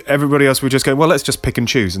then everybody else would just go, well, let's just pick and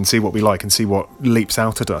choose and see what we like and see what leaps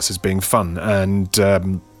out at us as being fun. And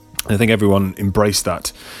I think everyone embraced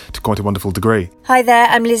that to quite a wonderful degree. Hi there,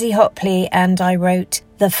 I'm Lizzie Hopley, and I wrote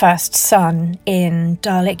The First Son in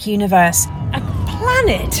Dalek Universe. A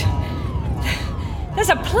planet? There's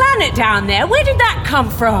a planet down there. Where did that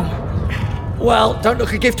come from? Well, don't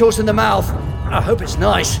look a gift horse in the mouth. I hope it's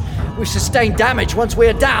nice. We sustain damage once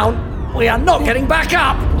we're down. We are not getting back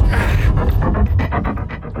up.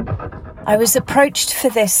 I was approached for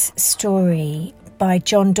this story by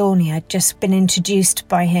John Dorney. I'd just been introduced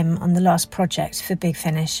by him on the last project for Big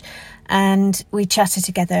Finish, and we chatted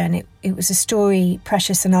together, and it was a story,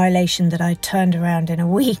 Precious Annihilation, that I turned around in a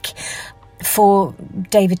week for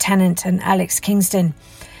David Tennant and Alex Kingston,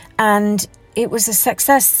 and it was a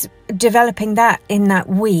success developing that in that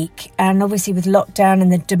week. And obviously with lockdown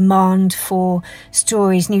and the demand for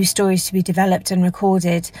new stories to be developed and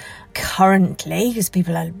recorded currently, because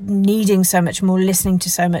people are needing so much more, listening to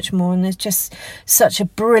so much more, and there's just such a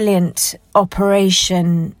brilliant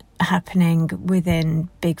operation happening within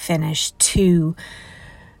Big Finish to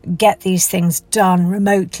get these things done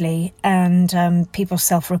remotely and people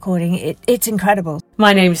self-recording. It's incredible.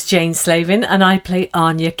 My name's Jane Slavin, and I play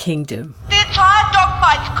Anya Kingdom. The entire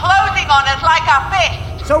dogfight's closing on us like a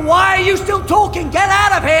fist. So why are you still talking? Get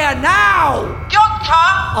out of here now!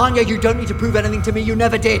 Doctor! Anya, you don't need to prove anything to me. You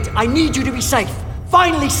never did. I need you to be safe.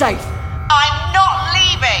 Finally safe. I'm not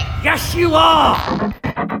leaving. Yes, you are!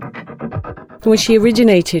 Well, she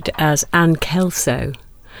originated as Anne Kelso,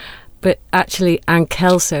 but actually Anne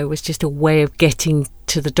Kelso was just a way of getting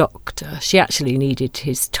to the Doctor. She actually needed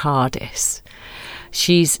his TARDIS.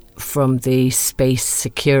 She's from the Space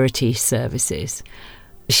Security Services.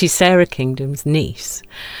 She's Sarah Kingdom's niece.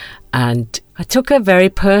 And I took her very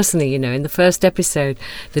personally, in the first episode,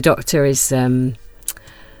 the Doctor is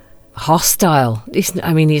hostile.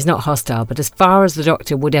 He's not hostile, but as far as the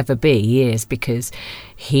Doctor would ever be, he is, because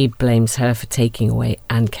he blames her for taking away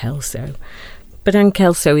Anne Kelso. But Anne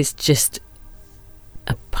Kelso is just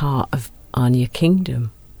a part of Anya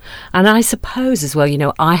Kingdom. And I suppose as well,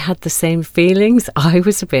 I had the same feelings. I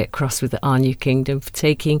was a bit cross with Anya Kingdom for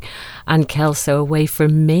taking Anne Kelso away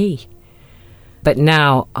from me. But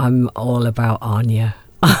now I'm all about Anya.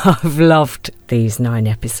 I've loved these 9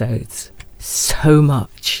 episodes so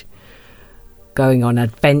much. Going on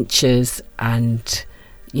adventures and,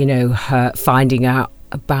 her finding out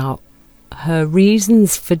about her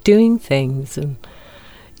reasons for doing things and,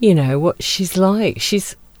 what she's like.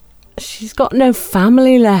 She's got no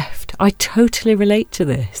family left. I totally relate to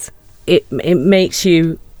this. It makes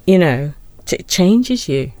you, it changes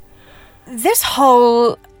you. This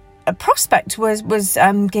whole prospect was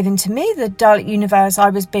given to me. The Dalek Universe, I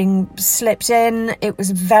was being slipped in. It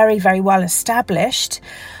was very, very well established.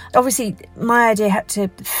 Obviously, my idea had to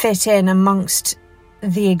fit in amongst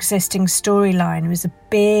the existing storyline. It was a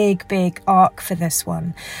big, big arc for this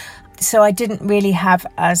one. So I didn't really have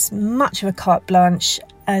as much of a carte blanche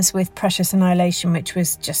as with Precious Annihilation, which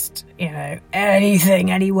was just,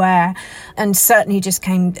 anything, anywhere, and certainly just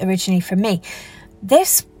came originally from me.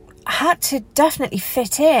 This had to definitely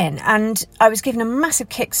fit in, and I was given a massive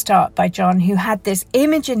kickstart by John, who had this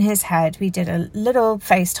image in his head. We did a little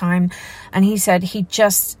FaceTime, and he said he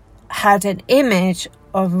just had an image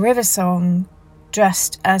of Riversong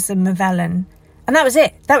dressed as a Movellan, and that was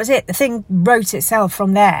it. The thing wrote itself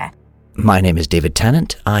from there. My name is David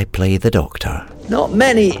Tennant. I play the Doctor. Not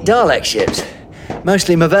many Dalek ships.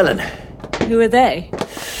 Mostly Movellan. Who are they?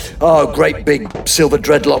 Oh, great big silver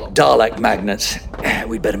dreadlock Dalek magnets.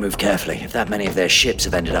 we'd better move carefully. If that many of their ships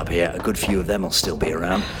have ended up here, a good few of them will still be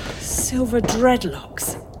around. Silver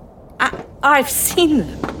dreadlocks. I've seen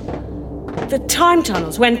them. The time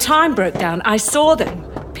tunnels, when time broke down, I saw them.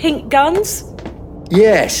 Pink guns?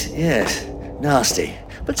 Yes. Nasty,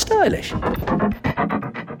 but stylish.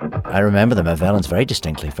 I remember the Mavellans very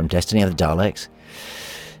distinctly from Destiny of the Daleks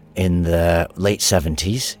in the late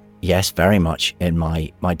 70s. Yes, very much in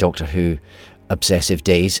my Doctor Who obsessive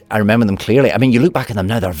days. I remember them clearly. I mean, you look back at them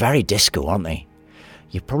now, they're very disco, aren't they?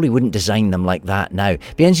 You probably wouldn't design them like that now.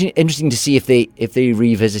 It'd be interesting to see if they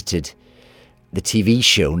revisited the TV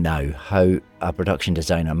show now, how a production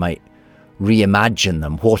designer might reimagine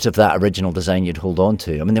them. What of that original design you'd hold on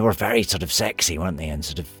to? I mean, they were very sort of sexy, weren't they? And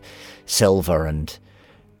sort of silver and...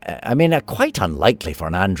 I mean, quite unlikely for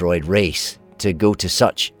an android race to go to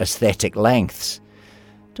such aesthetic lengths.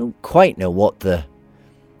 Don't quite know what the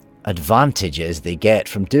advantage is they get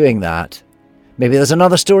from doing that. Maybe there's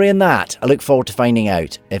another story in that. I look forward to finding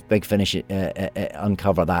out if Big Finish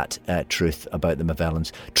uncover that truth about the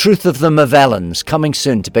Mavellans. Truth of the Mavellans, coming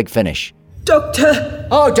soon to Big Finish. Doctor!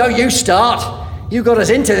 Oh, don't you start! You got us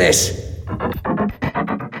into this.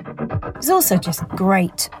 It's also just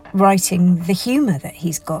great writing the humour that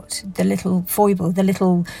he's got, the little foible, the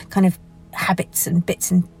little kind of habits and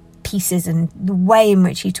bits and pieces, and the way in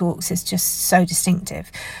which he talks is just so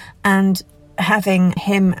distinctive. And having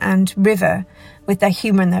him and River with their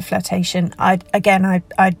humour and their flirtation, I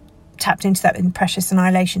tapped into that in Precious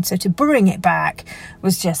Annihilation, so to bring it back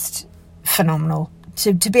was just phenomenal.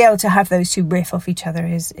 To be able to have those two riff off each other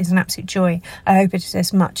is an absolute joy. I hope it is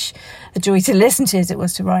as much a joy to listen to as it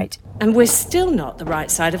was to write. And we're still not the right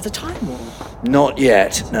side of the time war. Not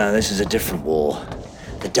yet. No, this is a different war.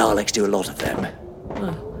 The Daleks do a lot of them.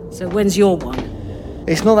 Oh, so when's your one?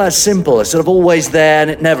 It's not that simple. It's sort of always there and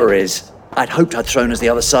it never is. I'd hoped I'd thrown us the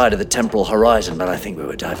other side of the temporal horizon, but I think we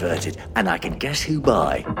were diverted. And I can guess who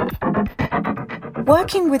by.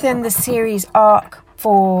 Working within the series arc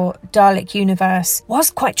for Dalek Universe was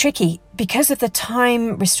quite tricky because of the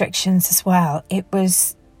time restrictions as well. It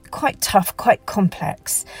was quite tough, quite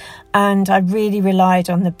complex, and I really relied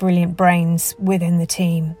on the brilliant brains within the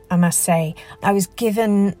team, I must say. I was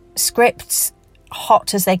given scripts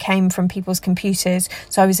hot as they came from people's computers,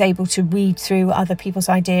 so I was able to read through other people's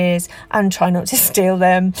ideas and try not to steal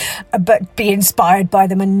them, but be inspired by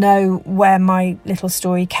them and know where my little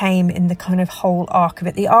story came in the kind of whole arc of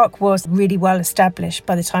it. The arc was really well established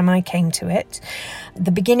by the time I came to it.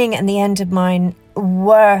 The beginning and the end of mine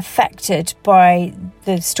were affected by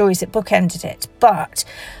the stories that bookended it, but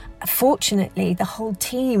fortunately, the whole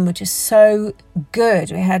team were just so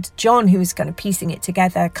good. We had John, who was kind of piecing it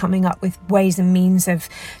together, coming up with ways and means of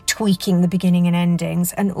tweaking the beginning and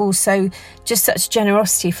endings, and also just such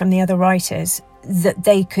generosity from the other writers that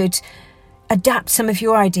they could adapt some of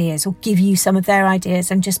your ideas or give you some of their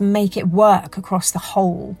ideas and just make it work across the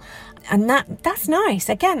whole. And that's nice.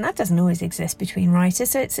 Again, that doesn't always exist between writers,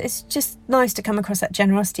 so it's just nice to come across that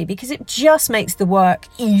generosity because it just makes the work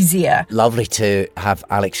easier. Lovely to have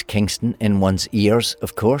Alex Kingston in one's ears,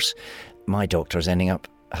 of course. My Doctor's ending up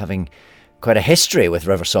having quite a history with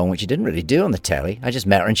River Song, which he didn't really do on the telly. I just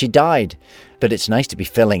met her and she died. But it's nice to be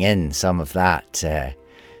filling in some of that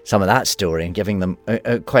story and giving them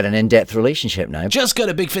quite an in-depth relationship now. Just go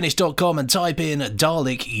to bigfinish.com and type in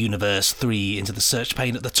Dalek Universe 3 into the search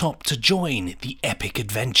pane at the top to join the epic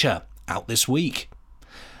adventure out this week.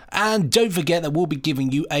 And don't forget that we'll be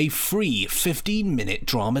giving you a free 15-minute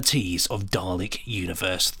drama tease of Dalek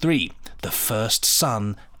Universe 3, The First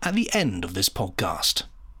Sun, at the end of this podcast.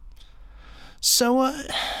 So,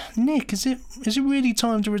 Nick, is it really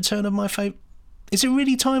time to return of my Is it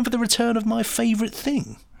really time for the return of my favourite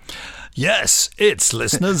thing? Yes, it's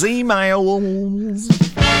listeners' emails.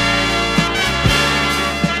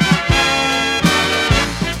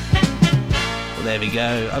 Well, there we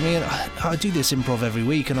go. I mean, I do this improv every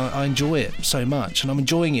week and I enjoy it so much, and I'm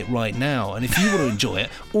enjoying it right now. And if you want to enjoy it,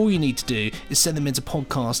 all you need to do is send them into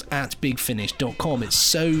podcast@bigfinish.com. It's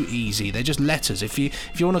so easy. They're just letters. If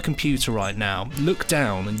you're on a computer right now, look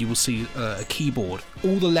down and you will see a keyboard.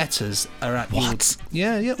 All the letters are at what?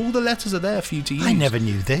 Yeah, all the letters are there for you to use. I never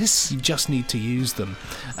knew this. You just need to use them.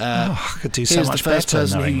 I could do so much better. Here's the first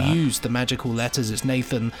person who that. used the magical letters. It's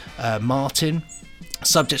Nathan Martin.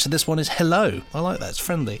 Subject to this one is hello. I like that, it's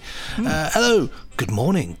friendly. Hello, good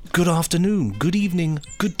morning, good afternoon, good evening,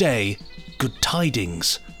 good day, good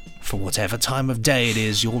tidings. For whatever time of day it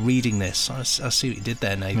is you're reading this. I see what you did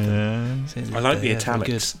there, Nathan. I like the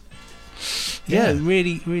italics. Yeah,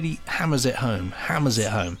 really, really hammers it home.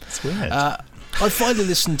 It's weird. I finally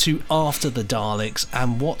listened to After the Daleks,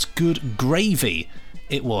 and what good gravy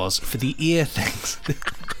it was for the ear things.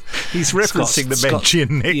 He's referencing the Benji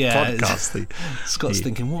and Nick podcast. Scott's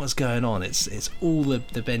thinking, what is going on? It's all the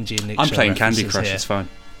Benji and Nick I'm show playing Candy references Crush, here. it's fine.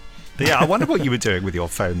 Yeah, I wonder what you were doing with your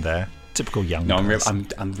phone there. Typical young No, person.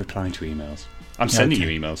 I'm replying to emails. I'm sending you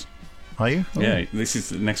emails. Are you? Oh. Yeah, this is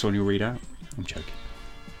the next one you'll read out. I'm joking.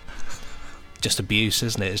 Just abuse,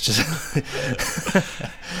 isn't it? It's just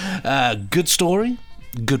good story,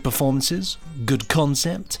 good performances, good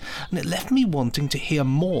concept, and it left me wanting to hear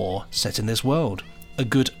more set in this world. A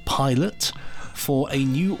good pilot for a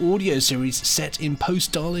new audio series set in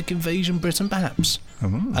post-Dalek invasion Britain, perhaps.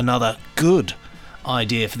 Another good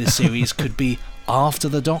idea for this series could be After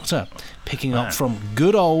the Doctor, picking up from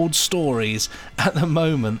good old stories. At the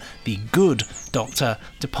moment, the good Doctor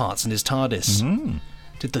departs in his TARDIS.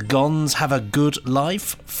 Did the Gons have a good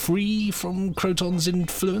life, free from Croton's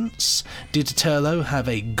influence? Did Turlo have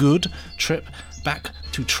a good trip back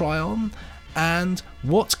to Tryon? And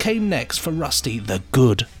what came next for Rusty, the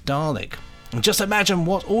good Dalek? And just imagine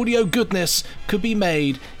what audio goodness could be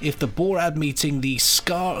made if the Borad meeting the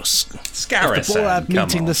Scarasan.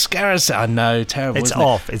 I know, terrible. It's isn't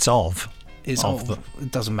off. It? It's off. It's off.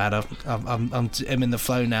 It doesn't matter. I'm in the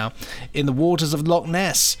flow now. In the waters of Loch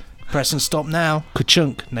Ness. Press and stop now.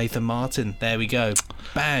 Ka-chunk. Nathan Martin. There we go.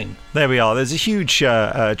 Bang. There we are. There's a huge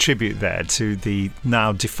tribute there to the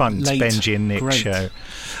now defunct Benji and Nick show.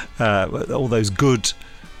 All those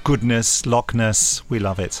goodness, Loch Ness. We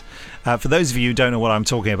love it. For those of you who don't know what I'm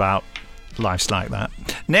talking about, life's like that.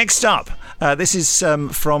 Next up, this is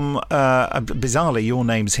from, bizarrely, your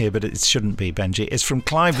name's here, but it shouldn't be, Benji. It's from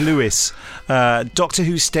Clive Lewis, Doctor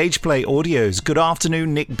Who Stage Play Audios. Good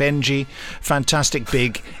afternoon, Nick, Benji. Fantastic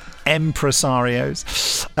big impresarios.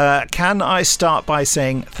 Can I start by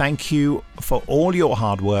saying thank you for all your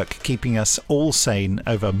hard work keeping us all sane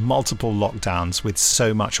over multiple lockdowns with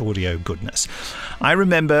so much audio goodness. I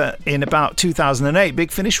remember in about 2008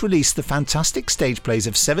 Big Finish released the fantastic stage plays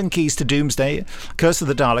of Seven Keys to Doomsday, Curse of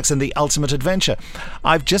the Daleks and The Ultimate Adventure.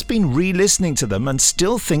 I've just been re-listening to them and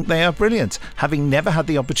still think they are brilliant. Having never had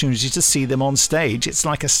the opportunity to see them on stage, it's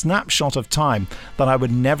like a snapshot of time that I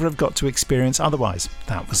would never have got to experience otherwise.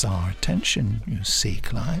 That was our attention, you see,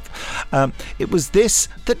 Clive. It was this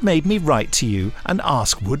that made me write to you and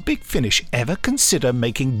ask, would Big Finish ever consider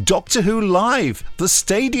making Doctor Who Live, the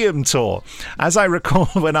stadium tour? As I recall,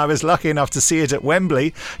 when I was lucky enough to see it at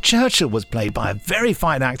Wembley, Churchill was played by a very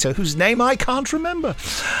fine actor whose name I can't remember.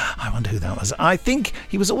 I wonder who that was. I think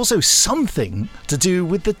he was also something to do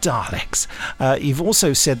with the Daleks. You've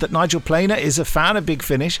also said that Nigel Planer is a fan of Big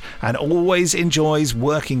Finish and always enjoys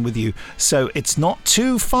working with you, so it's not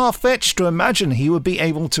too far-fetched to imagine he would be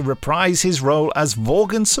able to reprise his role as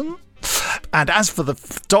Vorgenson. And as for the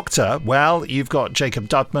Doctor, well, you've got Jacob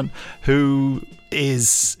Dutman, who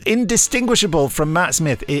is indistinguishable from Matt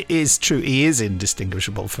Smith. It is true, he is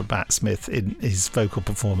indistinguishable from Matt Smith in his vocal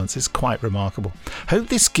performance. It's quite remarkable. Hope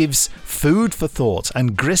this gives food for thought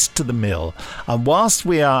and grist to the mill, and whilst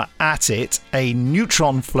we are at it, a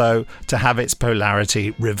neutron flow to have its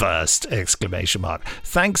polarity reversed! !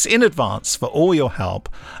 Thanks in advance for all your help.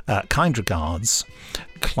 Kind regards,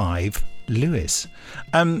 Clive Lewis.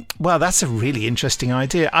 Well, that's a really interesting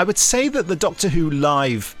idea. I would say that the Doctor Who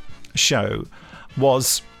Live show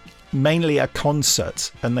was mainly a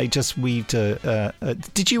concert, and they just weaved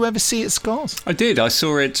did you ever see it, Scott? I did. I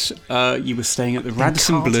saw it. You were staying at the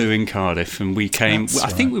Radisson Blu in Cardiff, and we came. I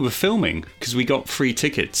think we were filming because we got free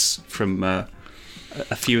tickets from a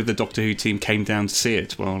few of the Doctor Who team came down to see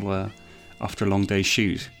it while after a long day's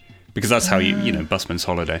shoot, because that's how you know, busman's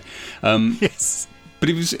holiday. Yes. But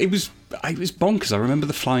it was bonkers. I remember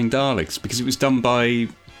the Flying Daleks because it was done by,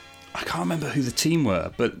 I can't remember who the team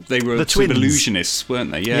were, but they were the sort of illusionists, weren't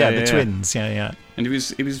they? Yeah, the twins. Yeah. And it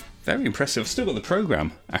was very impressive. I've still got the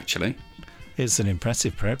programme, actually. It's an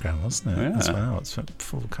impressive programme, wasn't it? Yeah. As well, it's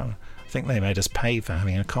full colour. I think they made us pay for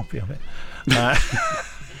having a copy of it. That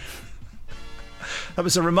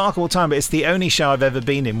was a remarkable time, but it's the only show I've ever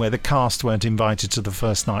been in where the cast weren't invited to the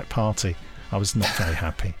first night party. I was not very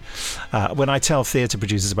happy. When I tell theatre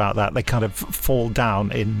producers about that, they kind of fall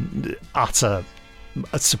down in utter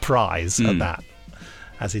surprise at that,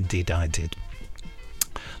 as indeed I did.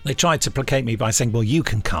 They tried to placate me by saying, well, you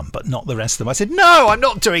can come, but not the rest of them. I said, no, I'm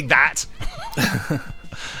not doing that.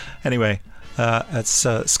 Anyway, it's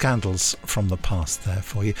scandals from the past there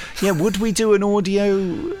for you. Yeah, would we do an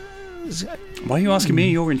audio... Why are you asking me?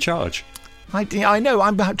 You're in charge. I know,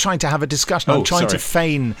 I'm trying to have a discussion. I'm trying sorry. to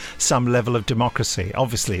feign some level of democracy.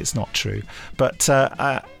 Obviously, it's not true. But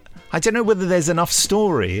I don't know whether there's enough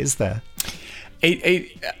story, is there?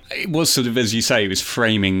 It was sort of, as you say, it was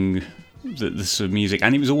framing the sort of music,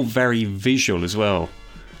 and it was all very visual as well.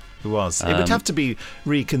 It was. It would have to be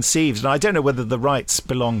reconceived, and I don't know whether the rights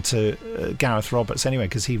belong to Gareth Roberts anyway,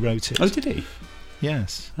 because he wrote it. Oh, did he?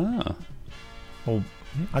 Yes. Ah. Or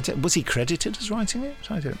was he credited as writing it?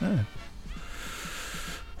 I don't know.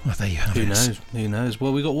 Well, there you have it. Who knows?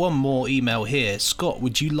 Well, we got one more email here. Scott,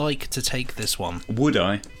 would you like to take this one? Would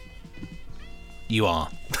I? You are.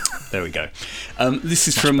 There we go. This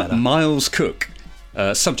is from Miles Cook.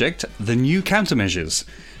 Subject, the new countermeasures.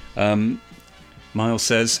 Miles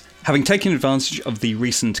says, having taken advantage of the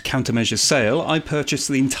recent countermeasures sale, I purchased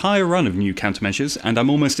the entire run of new countermeasures, and I'm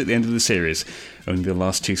almost at the end of the series. Only the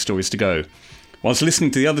last 2 stories to go. Whilst listening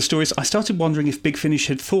to the other stories, I started wondering if Big Finish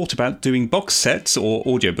had thought about doing box sets or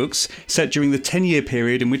audiobooks set during the 10-year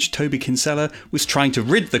period in which Toby Kinsella was trying to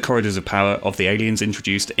rid the corridors of power of the aliens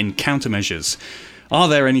introduced in Countermeasures. Are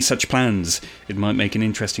there any such plans? It might make an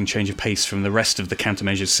interesting change of pace from the rest of the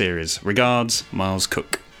Countermeasures series. Regards, Miles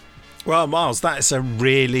Cook. Well, Miles, that's a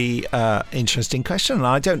really interesting question, and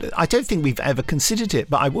I don't think we've ever considered it,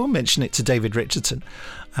 but I will mention it to David Richardson.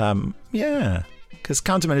 Yeah. Because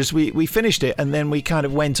Countermeasures, we finished it and then we kind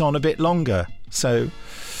of went on a bit longer. So,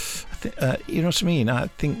 you know what I mean? I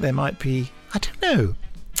think there might be... I don't know.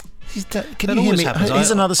 Can you hear me?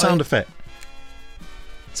 Here's another sound effect.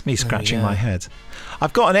 It's me scratching my head.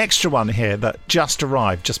 I've got an extra one here that just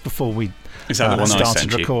arrived just before we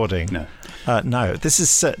started recording. No. No. This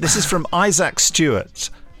is from Isaac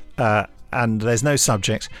Stewart. And there's no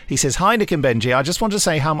subject. He says, hi, Nick and Benji. I just want to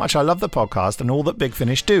say how much I love the podcast and all that Big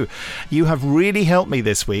Finish do. You have really helped me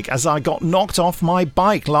this week as I got knocked off my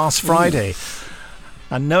bike last Friday.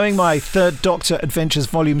 And knowing my Third Doctor Adventures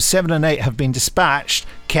Volume 7 and 8 have been dispatched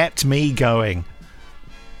kept me going.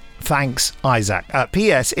 Thanks, Isaac.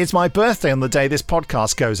 P.S. It's my birthday on the day this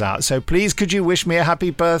podcast goes out, so please could you wish me a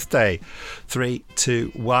happy birthday? 3,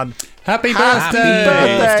 2, 1. Happy birthday!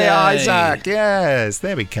 Happy birthday, Isaac! Yes,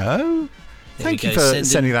 there we go. Thank you for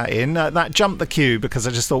sending that in. That jumped the queue because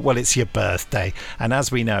I just thought, well, it's your birthday. And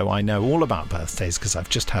as we know, I know all about birthdays because I've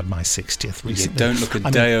just had my 60th recently. You don't look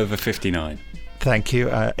a day over 59. Thank you.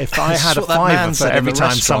 If I had a fiver for every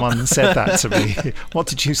time someone said that to me. What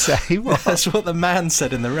did you say? What? That's what the man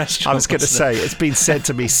said in the restaurant. I was going to say, it's been said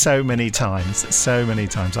to me so many times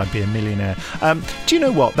I'd be a millionaire. Do you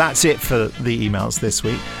know what? That's it for the emails this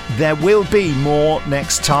week. There will be more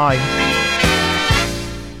next time.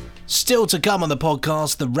 Still to come on the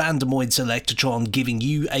podcast, the Randomoid Selectatron giving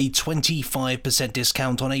you a 25%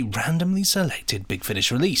 discount on a randomly selected Big Finish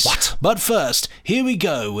release. What? But first, here we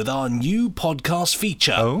go with our new podcast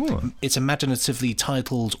feature. Oh. It's imaginatively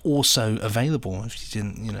titled Also Available, if you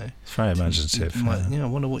didn't, It's very imaginative. I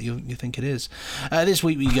wonder what you think it is. This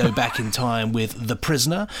week we go back in time with The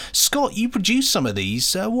Prisoner. Scott, you produced some of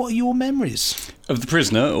these. What are your memories? Of The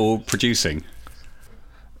Prisoner or producing?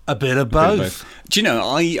 A bit of both. Do you know,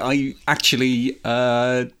 I actually,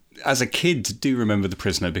 as a kid, do remember The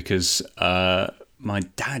Prisoner because my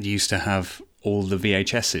dad used to have all the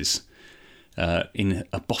VHSs in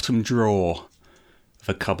a bottom drawer of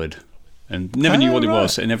a cupboard and never knew what it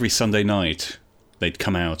was. And every Sunday night they'd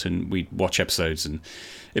come out and we'd watch episodes, and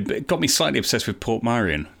it got me slightly obsessed with Port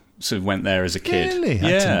Marion. So I went there as a kid. Really? Yeah.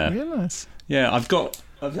 I didn't realise. Yeah, I've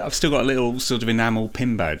still got a little sort of enamel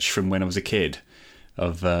pin badge from when I was a kid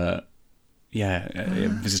of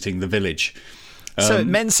visiting the village. So it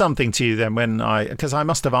meant something to you then because I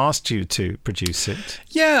must have asked you to produce it.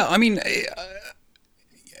 Yeah, I mean,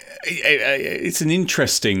 it's an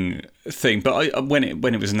interesting thing. But when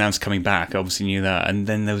it was announced coming back, I obviously knew that. And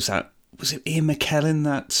then there was that. Was it Ian McKellen,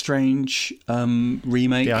 that strange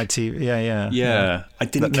remake? The IT, yeah. I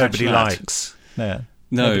didn't that catch nobody that. Likes. Yeah.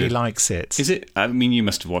 No. Nobody likes it. Is it? I mean, you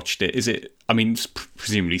must have watched it. Is it? I mean, it's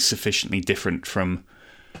presumably sufficiently different from.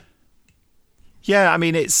 Yeah, I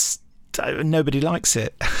mean, it's nobody likes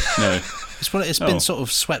it. No, it's been sort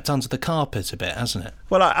of swept under the carpet a bit, hasn't it?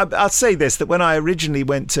 Well, I'll say this: that when I originally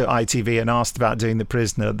went to ITV and asked about doing The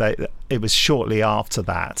Prisoner, it was shortly after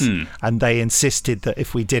that, and they insisted that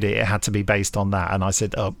if we did it, it had to be based on that. And I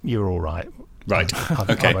said, "Oh, you're all right." Right.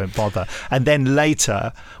 Okay. I won't bother. And then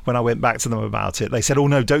later, when I went back to them about it, they said, "Oh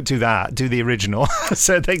no, don't do that. Do the original."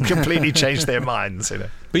 So they completely changed their minds.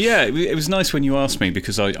 But yeah, it was nice when you asked me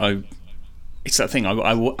because I it's that thing.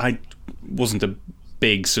 I wasn't a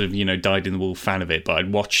big sort of dyed-in-the-wool fan of it, but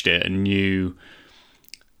I'd watched it and knew,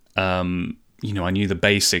 I knew the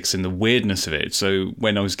basics and the weirdness of it. So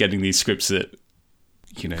when I was getting these scripts that.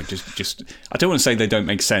 Just I don't want to say they don't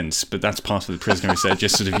make sense, but that's part of The Prisoner. Is they're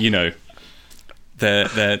just sort of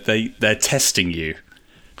they're testing you,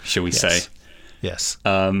 shall we say? Yes.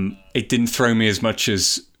 It didn't throw me as much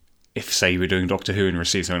as if, say, you were doing Doctor Who and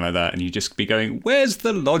received something like that, and you'd just be going, "Where's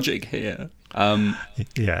the logic here?"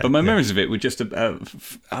 Yeah. But my memories of it were just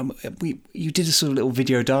you did a sort of little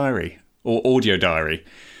video diary or audio diary,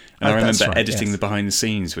 and I remember editing the behind the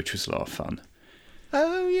scenes, which was a lot of fun.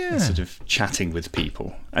 Oh yeah, and sort of chatting with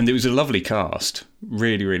people, and it was a lovely cast.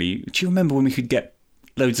 Really, really. Do you remember when we could get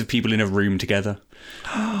loads of people in a room together?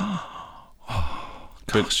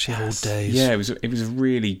 Gosh, the old days. Yeah, it was a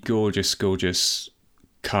really gorgeous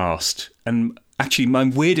cast, and actually my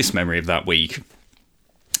weirdest memory of that week,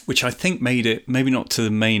 which I think made it maybe not to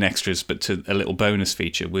the main extras but to a little bonus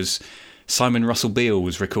feature, was Simon Russell Beale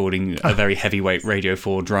was recording a very heavyweight Radio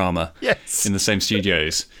 4 drama in the same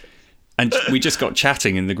studios. And we just got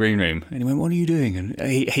chatting in the green room, and he went, "What are you doing?" And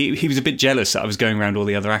he was a bit jealous that I was going around all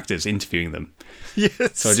the other actors interviewing them.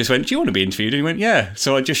 Yes. So I just went, "Do you want to be interviewed?" And he went, "Yeah."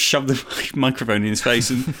 So I just shoved the microphone in his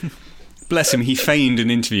face, and bless him, he feigned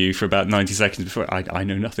an interview for about 90 seconds before. I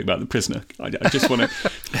know nothing about The Prisoner. I just want to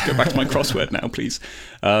go back to my crossword now, please.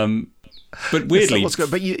 But weirdly,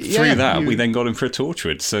 we then got him for a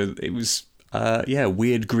Torchwood. So it was,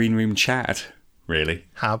 weird green room chat, really.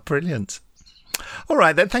 How brilliant. All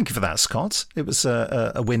right, then. Thank you for that, Scott. It was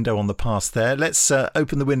a window on the past there. Let's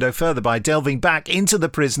open the window further by delving back into The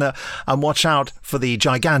Prisoner and watch out for the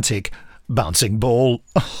gigantic bouncing ball.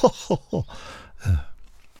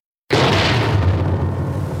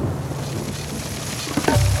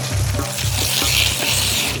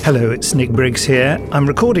 Hello, it's Nick Briggs here. I'm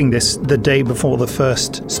recording this the day before the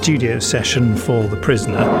first studio session for The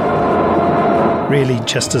Prisoner. Really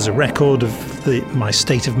just as a record of my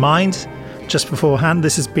state of mind. Just beforehand,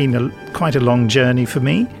 this has been quite a long journey for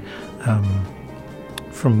me,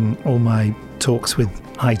 from all my talks with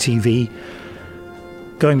ITV,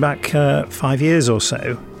 going back 5 years or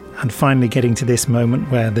so, and finally getting to this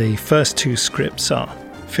moment where the first 2 scripts are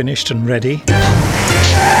finished and ready.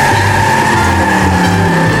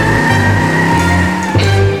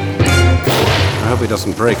 I hope he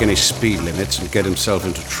doesn't break any speed limits and get himself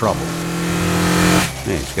into trouble.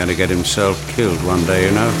 He's going to get himself killed one day,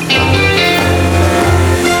 you know.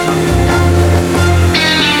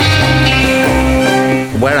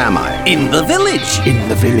 Where am I? In the village. In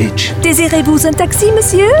the village. Désirez-vous un taxi,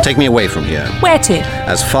 monsieur? Take me away from here. Where to?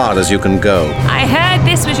 As far as you can go. I heard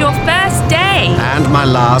this was your first day. And my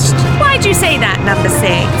last. Why'd you say that, number 6?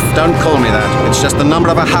 Don't call me that. It's just the number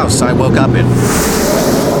of a house I woke up in.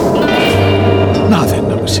 Now then,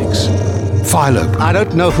 number 6. File open. I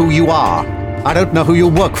don't know who you are. I don't know who you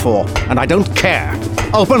work for. And I don't care.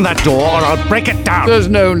 Open that door or I'll break it down. There's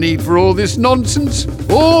no need for all this nonsense.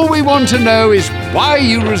 All we want to know is why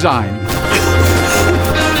you resigned.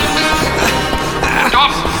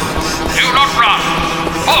 Stop! Do not run!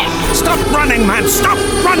 Halt! Stop running, man! Stop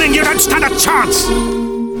running! You don't stand a chance!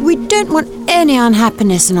 We don't want any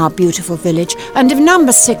unhappiness in our beautiful village, and if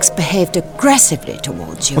number 6 behaved aggressively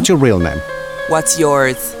towards you... What's your real name? What's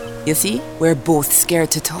yours? You see, we're both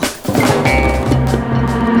scared to talk.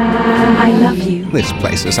 I love you. This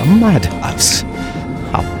place is a madhouse.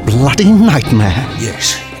 A bloody nightmare.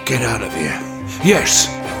 Yes, get out of here. Yes,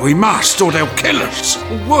 we must, or they'll kill us.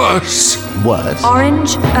 Worse. Worse?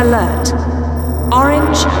 Orange alert.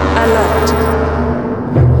 Orange alert.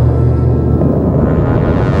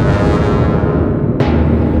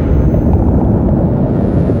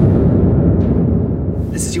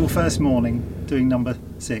 This is your first morning doing number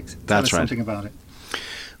 6. That's Tell us right. Something about it.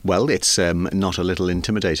 Well, it's not a little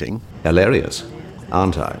intimidating. Hilarious,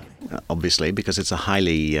 aren't I? Obviously, because it's a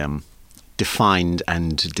highly defined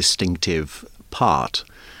and distinctive part,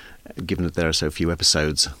 given that there are so few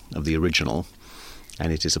episodes of the original,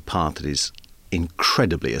 and it is a part that is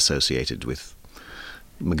incredibly associated with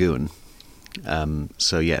Magoon.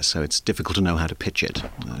 So it's difficult to know how to pitch it,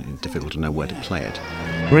 difficult to know where to play it.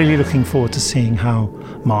 Really looking forward to seeing how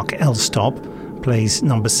Mark Elstop plays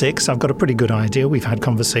number 6. I've got a pretty good idea. We've had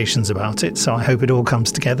conversations about it, so I hope it all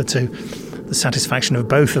comes together to the satisfaction of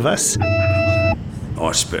both of us.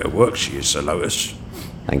 Nice bit of work she is, Sir Lotus.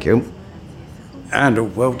 Thank you.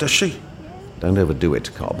 And well does she? Don't overdo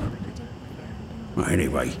it, Cobb. Well,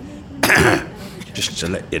 anyway, just to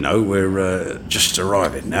let you know, we're just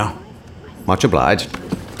arriving now. Much obliged.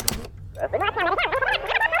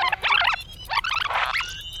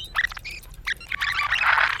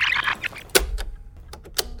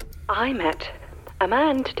 I met a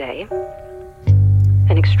man today.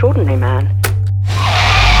 An extraordinary man.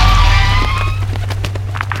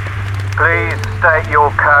 Please state your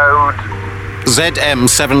code.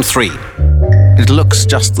 ZM73. It looks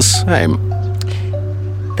just the same.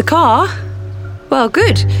 The car? Well,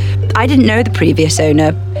 good. I didn't know the previous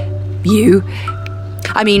owner. You.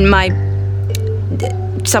 I mean,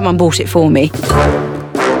 someone bought it for me.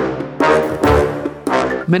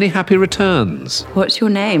 Many happy returns. What's your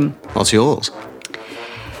name? What's yours?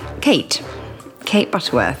 Kate. Kate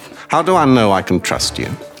Butterworth. How do I know I can trust you?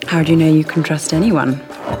 How do you know you can trust anyone?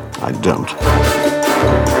 I don't.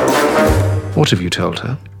 What have you told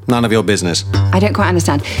her? None of your business. I don't quite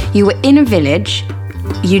understand. You were in a village,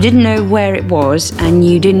 you didn't know where it was, and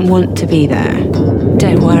you didn't want to be there.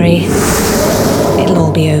 Don't worry. It'll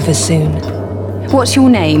all be over soon. What's your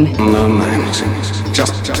name? No names.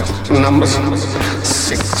 Just numbers.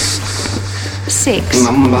 6. 6?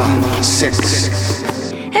 Number 6.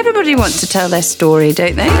 Everybody wants to tell their story,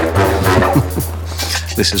 don't they?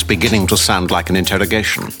 This is beginning to sound like an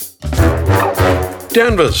interrogation.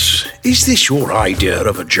 Danvers, is this your idea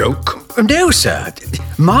of a joke? No, sir.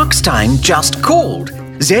 Mark Stein just called.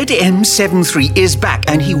 ZM73 is back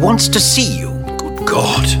and he wants to see you. Good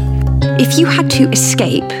God. If you had to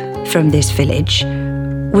escape from this village,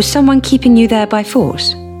 was someone keeping you there by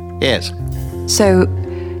force? Yes. So,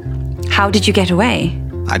 how did you get away?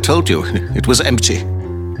 I told you, it was empty.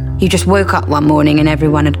 You just woke up one morning and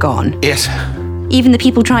everyone had gone? Yes. Even the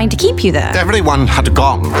people trying to keep you there? Everyone had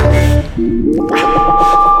gone.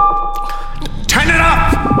 Turn it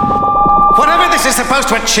off! Whatever this is supposed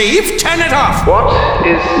to achieve, turn it off! What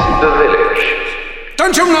is the village?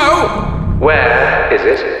 Don't you know? Where is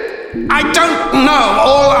it? I don't know.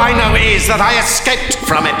 All I know is that I escaped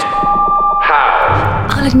from it. How?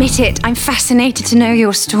 I'll admit it, I'm fascinated to know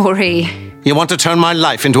your story. You want to turn my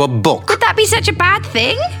life into a book? Would that be such a bad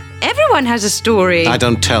thing? Everyone has a story. I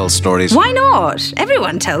don't tell stories. Why not?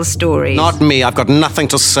 Everyone tells stories. Not me, I've got nothing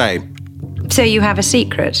to say. So you have a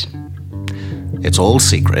secret? It's all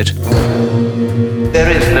secret. There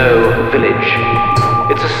is no village.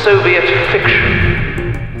 It's a Soviet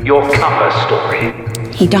fiction. Your cover story.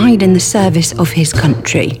 He died in the service of his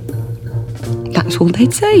country. That's all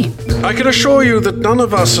they'd say. I can assure you that none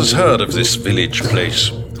of us has heard of this village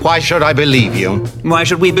place. Why should I believe you? Why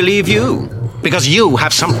should we believe you? Because you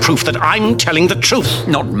have some proof that I'm telling the truth.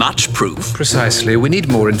 Not much proof. Precisely. We need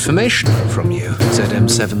more information from you,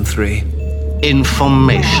 ZM73.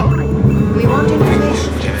 Information. We want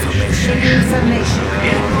information.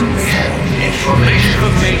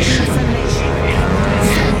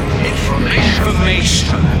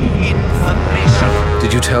 Information.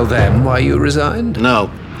 Did you tell them why you resigned? No.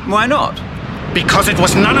 Why not? Because it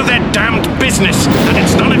was none of their damned business, and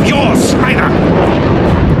it's none of yours either.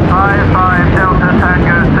 5 Delta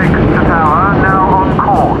Tango 6 to tower, now on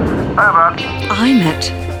course. Over. I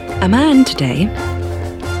met a man today.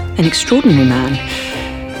 An extraordinary man.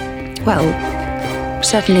 Well,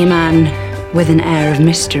 certainly a man with an air of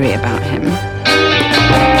mystery about him.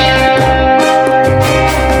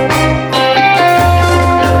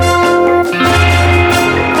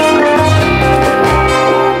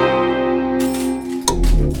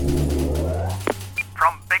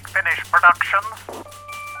 Productions.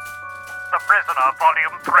 The Prisoner,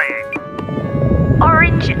 Volume 3.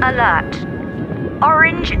 Orange alert.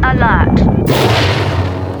 Orange alert.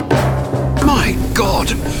 My God!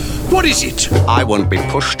 What is it? I won't be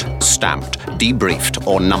pushed, stamped, debriefed,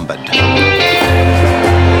 or numbered.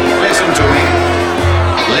 Listen to me.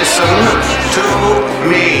 Listen to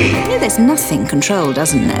me. You know, there's nothing Control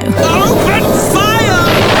doesn't know. Open fire!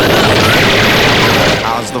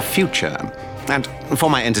 Ours the future. And for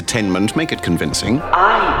my entertainment, make it convincing.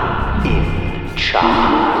 I'm in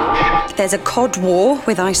charge. There's a cod war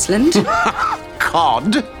with Iceland.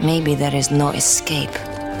 Cod? Maybe there is no escape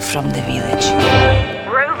from the village.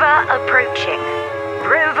 Rover approaching.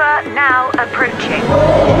 Rover now approaching.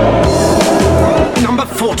 Number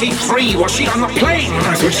 43, was she on the plane?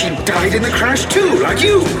 I thought she died in the crash too, like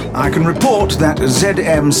you. I can report that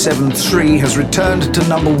ZM73 has returned to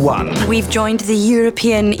number 1. We've joined the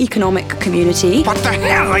European Economic Community. What the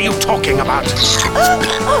hell are you talking about?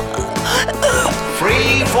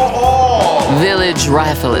 Free for all. Village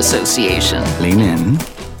Rifle Association. Lean in,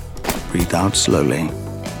 breathe out slowly,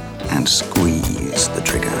 and squeeze the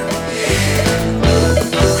trigger.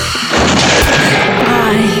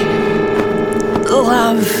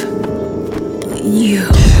 Love you.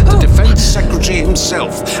 The Defense Secretary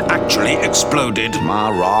himself actually exploded.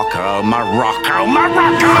 Morocco, Morocco,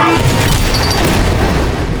 Morocco!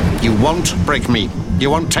 You won't break me. You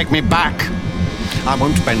won't take me back. I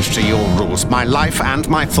won't bend to your rules. My life and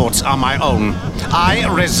my thoughts are my own. I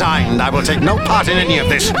resigned. I will take no part in any of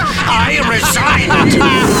this. I resigned!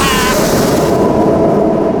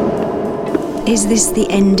 Is this the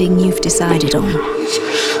ending you've decided on?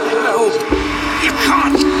 No, you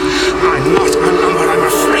can't. I'm not a number. I'm a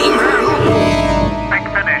free man. Big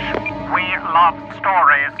Finish. We love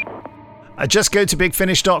stories. Just go to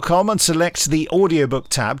bigfinish.com and select the audiobook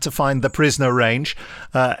tab to find the Prisoner range.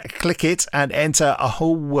 Click it and enter a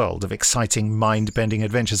whole world of exciting, mind-bending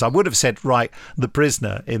adventures. I would have said, write The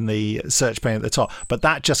Prisoner in the search pane at the top, but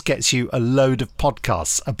that just gets you a load of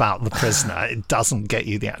podcasts about The Prisoner. It doesn't get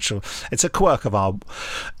you the actual... It's a quirk of our,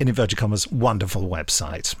 in inverted commas, wonderful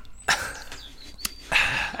website.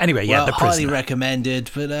 Anyway, well, The Prisoner. Highly recommended,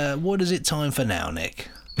 but what is it time for now, Nick?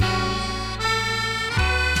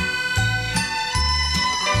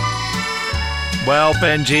 Well,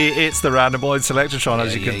 Benji, it's the Randomoid Selectatron,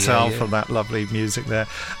 as you can tell from that lovely music there,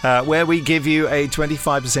 where we give you a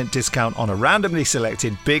 25% discount on a randomly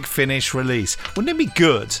selected Big Finish release. Wouldn't it be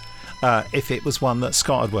good if it was one that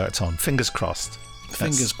Scott had worked on? Fingers crossed.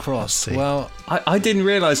 Fingers crossed. Well, I didn't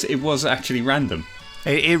realise it was actually random.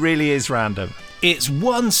 It really is random. It's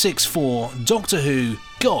 164 Doctor Who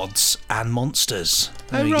Gods and Monsters.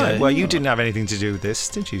 Oh, right. Well, you didn't have anything to do with this,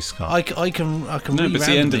 did you, Scott? I can No, but it's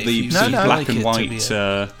the end of the black and white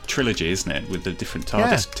trilogy, isn't it? With the different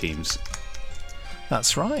TARDIS teams.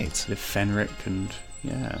 That's right. With Fenric and...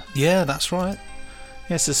 Yeah, that's right.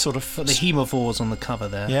 Yes, there's sort of... Got the Hemovores on the cover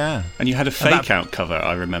there. Yeah. And you had a fake-out cover,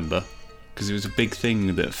 I remember. Because it was a big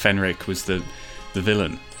thing that Fenric was the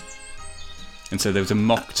villain. And so there was a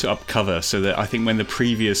mocked-up cover, so that I think when the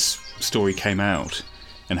previous story came out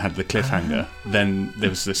and had the cliffhanger, then there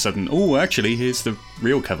was the sudden, actually, here's the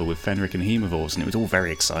real cover with Fenric and Hemovores, and it was all very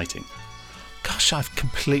exciting. Gosh, I've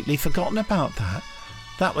completely forgotten about that.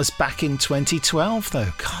 That was back in 2012,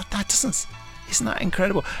 though. God, isn't that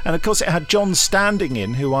incredible? And of course, it had John Standing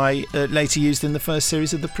in, who I later used in the first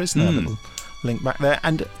series of The Prisoner. Little link back there,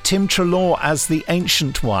 and Tim Treloar as the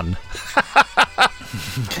Ancient One.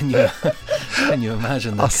 Can you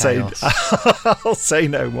imagine the chaos? I'll say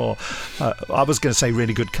no more. I was going to say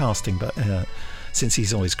really good casting, but since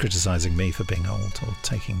he's always criticising me for being old or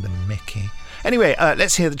taking the mickey. Anyway,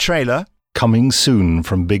 let's hear the trailer. Coming soon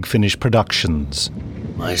from Big Finish Productions.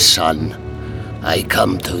 My son, I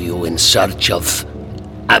come to you in search of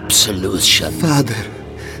absolution. Father,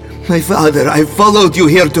 my father, I followed you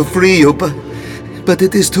here to free you, but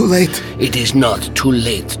it is too late. It is not too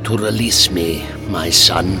late to release me, my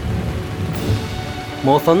son.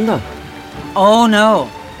 More thunder? Oh no,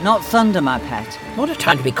 not thunder, my pet. What a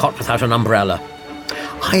time to be caught without an umbrella.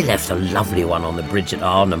 I left a lovely one on the bridge at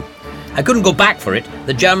Arnhem. I couldn't go back for it.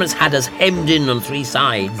 The Germans had us hemmed in on three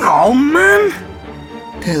sides. Oh, man!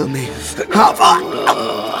 Tell me. Father!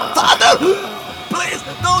 Please,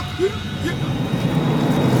 don't!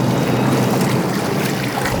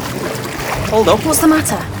 Hold up. What's the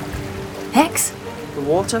matter? Hex? The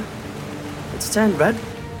water. It's turned red.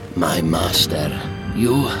 My master,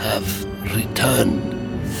 you have returned.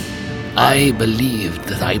 I believed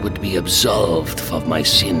that I would be absolved of my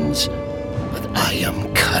sins, but I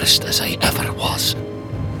am cursed as I ever was.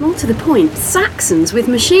 More to the point, Saxons with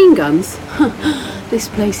machine guns? This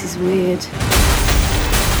place is weird.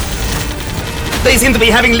 They seem to be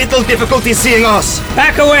having little difficulty seeing us.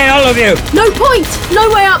 Back away, all of you! No point! No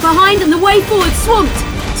way out behind and the way forward swamped!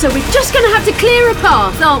 So we're just going to have to clear a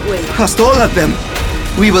path, aren't we? Past all of them,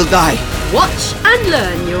 we will die. Watch and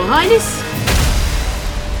learn, Your Highness.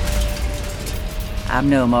 I'm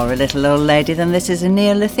no more a little old lady than this is a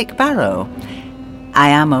Neolithic barrow. I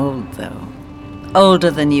am old, though. Older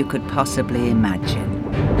than you could possibly imagine.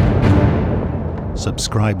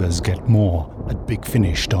 Subscribers get more at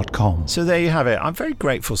bigfinish.com. So there you have it. I'm very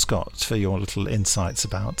grateful, Scott, for your little insights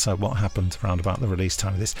about what happened around about the release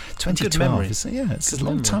time of this. 2012. It's a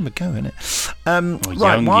long time ago, isn't it?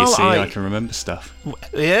 Young, you see, I can remember stuff.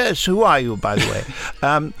 Yes, who are you, by the way?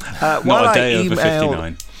 Not a day over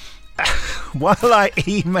 59. While I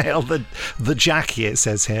email the Jackie, it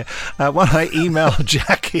says here, while I email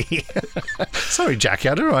Jackie, sorry Jackie,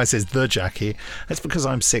 I don't know why it says the Jackie. It's because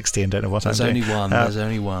I'm 60 and don't know what I'm doing. There's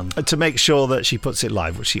only one. To make sure that she puts it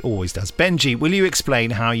live, which she always does. Benji, will you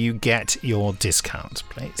explain how you get your discount,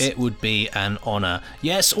 please? It would be an honour.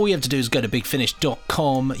 Yes, all you have to do is go to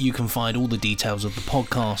bigfinish.com. You can find all the details of the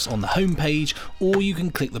podcast on the homepage, or you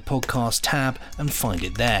can click the podcast tab and find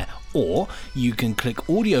it there. Or you can click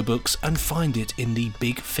audiobooks and find it in the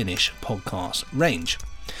Big Finish podcast range.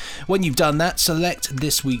 When you've done that, select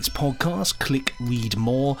this week's podcast, click read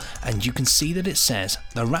more, and you can see that it says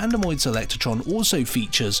the Randomoid Selectatron also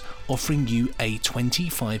features offering you a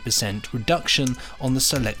 25% reduction on the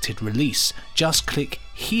selected release. Just click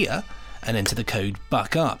here and enter the code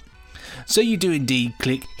BUCKUP. So you do indeed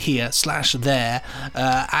click here/there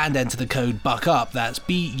and enter the code BUCKUP. That's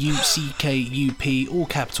BUCKUP, all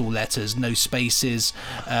capital letters, no spaces,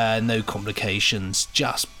 no complications,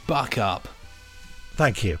 just buck up.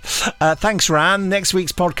 Thank you. Thanks, Ran. Next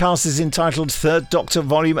week's podcast is entitled Third Doctor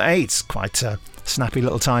Volume 8. Quite a snappy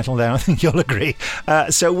little title there, I think you'll agree.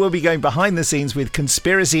 So we'll be going behind the scenes with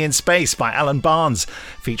Conspiracy in Space by Alan Barnes,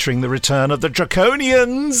 featuring the return of the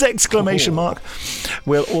Draconians! !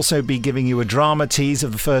 We'll also be giving you a drama tease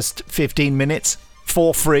of the first 15 minutes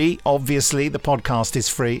for free. Obviously, the podcast is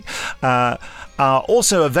free. Our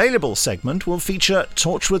also available segment will feature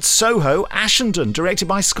Torchwood Soho Ashenden, directed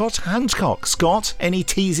by Scott Handcock. Scott, any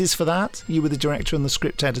teases for that? You were the director and the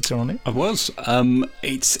script editor on it. I was.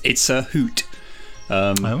 It's a hoot.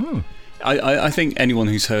 I think anyone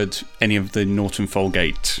who's heard any of the Norton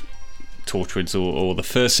Folgate Torchwoods or the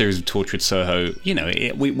first series of Torchwood Soho,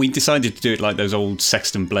 we decided to do it like those old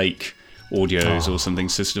Sexton Blake audios or something,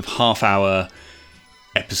 so sort of half-hour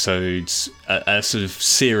episodes, a sort of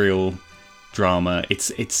serial drama.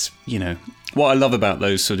 It's what I love about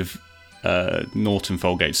those sort of Norton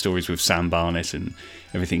Folgate stories with Sam Barnett and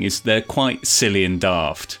everything is they're quite silly and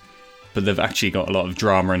daft, but they've actually got a lot of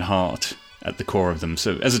drama and heart at the core of them.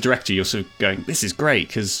 So as a director, you're sort of going, this is great,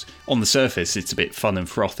 because on the surface it's a bit fun and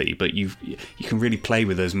frothy, but you can really play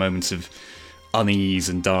with those moments of unease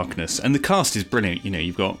and darkness. And the cast is brilliant.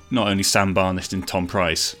 You've got not only Sam Barnett and Tom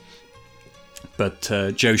Price, but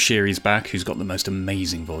Joe Sheary's back, who's got the most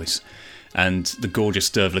amazing voice, and the gorgeous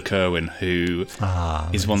Dervla Kerwin, who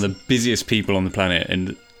is one of the busiest people on the planet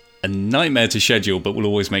and a nightmare to schedule, but will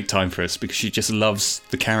always make time for us because she just loves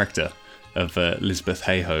the character of Lisbeth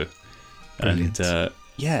Hayhoe. Brilliant. And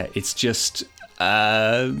it's just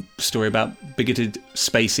a story about bigoted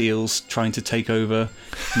space eels trying to take over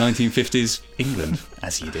 1950s England,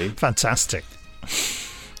 as you do. Fantastic. Do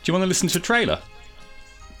you want to listen to a trailer?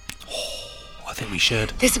 I think we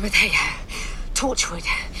should. Elizabeth Hayhoe, Torchwood.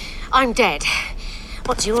 I'm dead.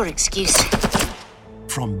 What's your excuse?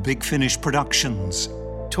 From Big Finish Productions.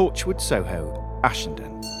 Torchwood Soho, Ashenden.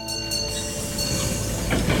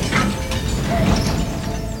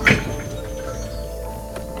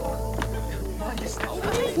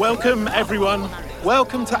 Welcome, everyone.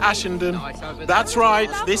 Welcome to Ashenden. That's right.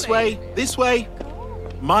 This way. This way.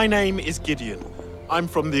 My name is Gideon. I'm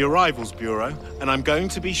from the Arrivals Bureau, and I'm going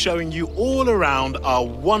to be showing you all around our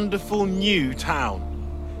wonderful new town.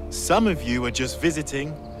 Some of you are just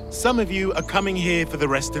visiting. Some of you are coming here for the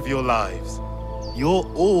rest of your lives. You're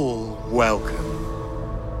all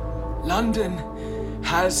welcome. London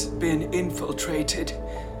has been infiltrated.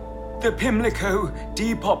 The Pimlico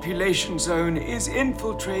depopulation zone is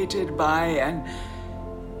infiltrated by an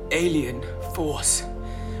alien force.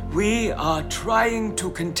 We are trying to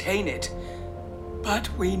contain it, but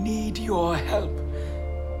we need your help.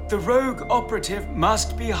 The rogue operative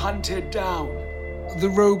must be hunted down. The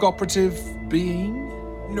rogue operative being?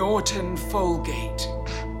 Norton Folgate.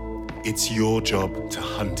 It's your job to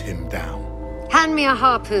hunt him down. Hand me a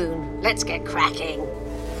harpoon. Let's get cracking.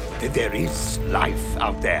 There is life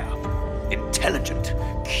out there. Intelligent,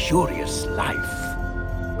 curious life.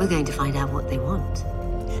 We're going to find out what they want.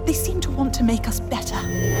 They seem to want to make us better.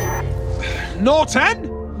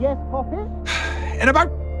 Norton? Yes, Poppy? In about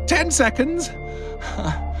 10 seconds,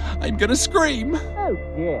 I'm gonna scream. Oh,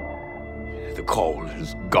 dear. The call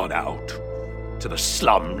has gone out. To the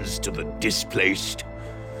slums, to the displaced,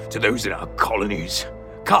 to those in our colonies.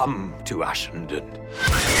 Come to Ashenden.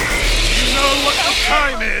 You know what the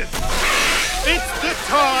time is? It's the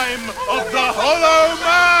time of the Hollow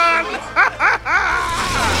Man!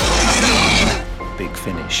 Big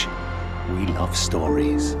Finish. We love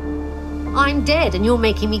stories. I'm dead, and you're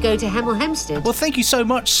making me go to Hemel Hempstead. Well, thank you so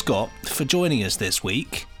much, Scott, for joining us this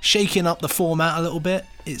week. Shaking up the format a little bit.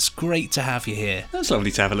 It's great to have you here. That's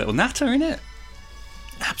lovely to have a little natter, isn't it?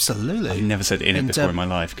 Absolutely. I've never said in it before in my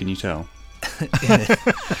life, can you tell?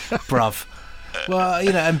 Bruv. Well,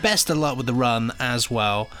 and best of luck with the run as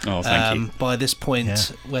well. Oh, thank you. By this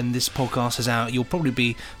point, when this podcast is out, you'll probably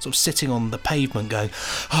be sort of sitting on the pavement going,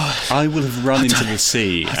 I will have run into the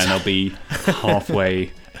sea and I'll be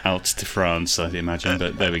halfway out to France, I'd imagine,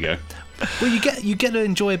 but there we go. Well, you get to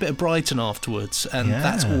enjoy a bit of Brighton afterwards, and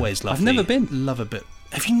that's always lovely. I've never been. Love a bit.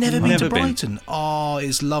 Have you never been to Brighton? Oh,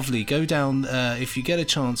 it's lovely. Go down, if you get a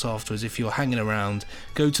chance afterwards, if you're hanging around,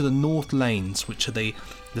 go to the North Lanes, which are the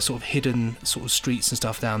sort of hidden sort of streets and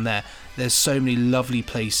stuff down there. There's so many lovely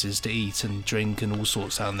places to eat and drink and all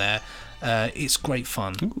sorts down there. It's great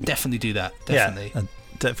fun. Ooh. Definitely do that. Definitely. Yeah, and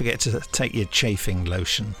don't forget to take your chafing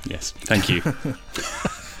lotion. Yes, thank you.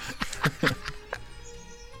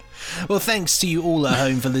 Well, thanks to you all at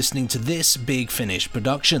home for listening to this Big Finish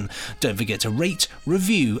production. Don't forget to rate,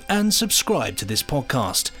 review and subscribe to this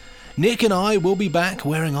podcast. Nick and I will be back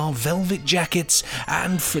wearing our velvet jackets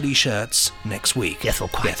and frilly shirts next week. Yes, well,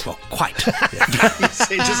 quite. Yes, well, quite. Just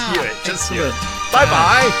you it. Just you it.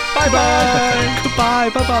 Bye-bye. Bye-bye. Goodbye.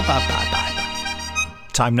 Bye-bye.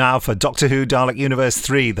 Time now for Doctor Who Dalek Universe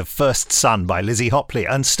 3, The First Son by Lizzie Hopley,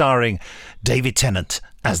 and starring David Tennant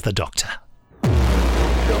as the Doctor.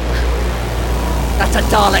 That's a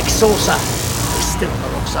Dalek saucer. It's still on the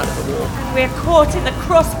wrong side of the wall. And we're caught in the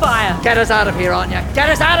crossfire. Get us out of here, aren't you? Get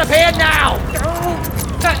us out of here now! Oh,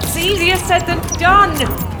 that's easier said than done.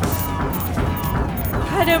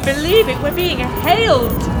 I don't believe it. We're being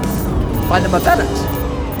hailed. By the Mavellans?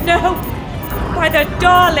 No, by the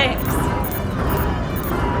Daleks.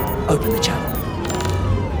 Open the channel.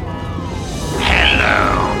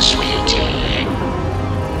 Hello, sweetie.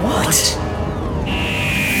 What?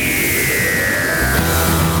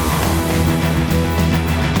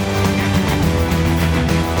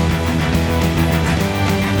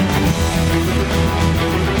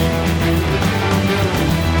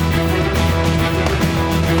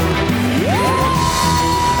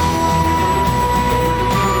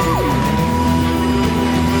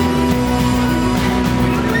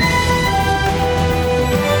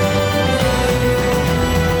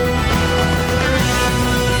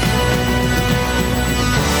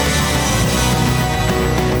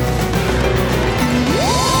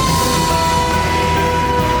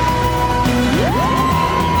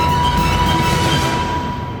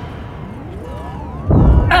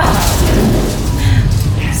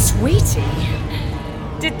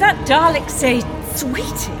 Did that Dalek say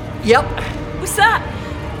sweetie? Yep. Was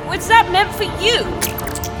that meant for you,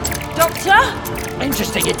 Doctor?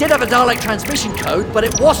 Interesting. It did have a Dalek transmission code, but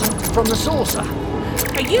it wasn't from the saucer.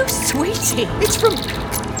 Are you sweetie? It's from...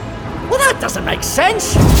 Well, that doesn't make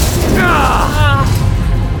sense.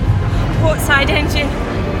 Port side engine.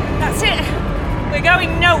 That's it. We're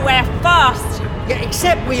going nowhere fast. Yeah,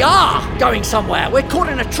 except we are going somewhere. We're caught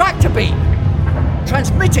in a tractor beam.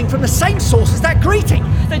 Transmitting from the same source as that greeting.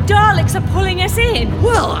 The Daleks are pulling us in.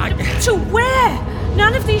 Well, To where?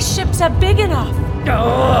 None of these ships are big enough.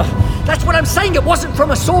 That's what I'm saying. It wasn't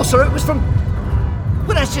from a saucer. It was from...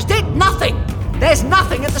 Well, that's just it. Nothing. There's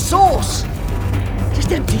nothing at the source.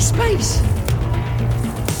 Just empty space.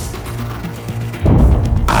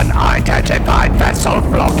 Unidentified vessel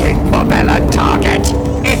blocking Mavellan target.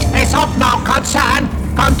 It is of no concern.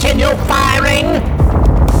 Continue firing.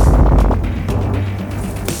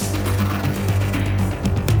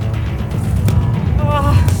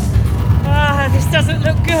 This doesn't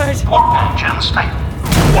look good. Just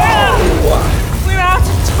We're out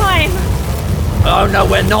of time. Oh, no,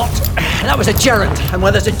 we're not. That was a gerund. And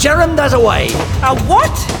where there's a gerund, there's a way. A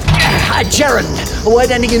what? A gerund. A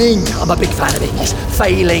word ending in ing. I'm a big fan of these.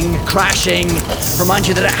 Failing, crashing. Remind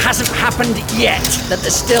you that it hasn't happened yet. That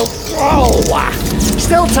there's still...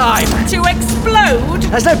 still time. To explode?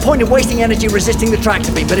 There's no point in wasting energy resisting the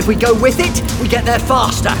tractor beam, but if we go with it, we get there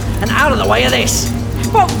faster. And out of the way of this.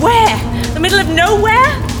 But where? The middle of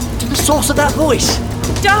nowhere? To the source of that voice.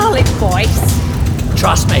 Dalek voice?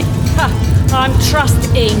 Trust me. I'm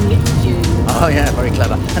trusting you. Oh yeah, very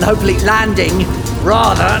clever. And hopefully landing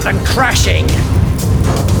rather than crashing.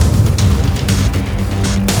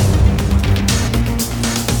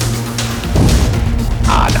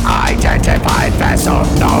 Unidentified vessel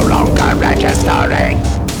no longer registering.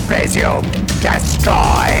 Presumed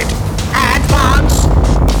destroyed. Advance!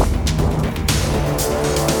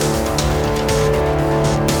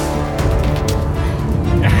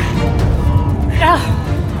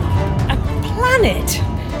 A planet?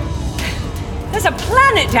 There's a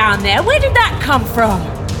planet down there. Where did that come from?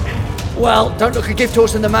 Well, don't look a gift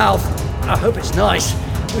horse in the mouth. I hope it's nice.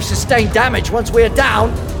 We sustained damage once we are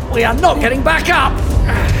down. We are not getting back up.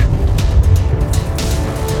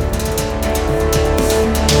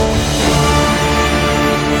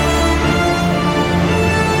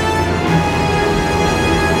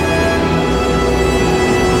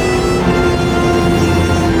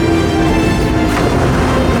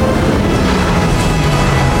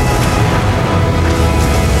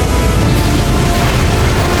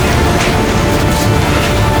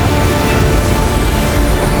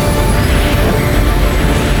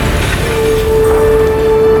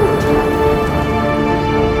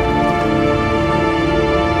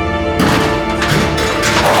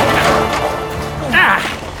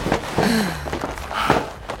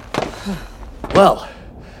 Well,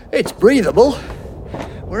 it's breathable,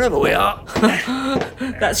 wherever we are.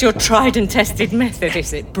 That's your tried and tested method,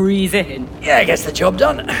 is it? Breathe in. Yeah, gets the job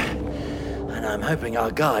done. And I'm hoping our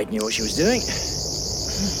guide knew what she was doing.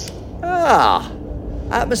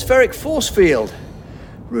 Atmospheric force field.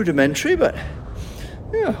 Rudimentary, but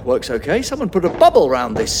Yeah, works okay. Someone put a bubble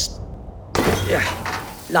round this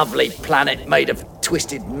lovely planet made of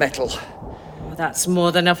twisted metal. Oh, that's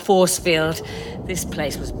more than a force field. This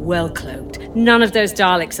place was well cloaked. None of those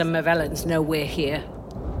Daleks and Movellans know we're here.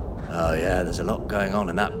 Oh yeah, there's a lot going on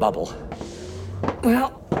in that bubble.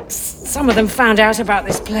 Well, some of them found out about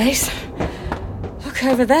this place. Look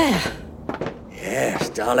over there. Yes,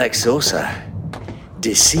 Dalek saucer.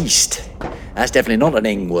 Deceased. That's definitely not an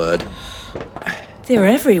Ing word. They're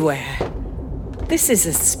everywhere. This is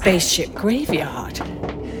a spaceship graveyard.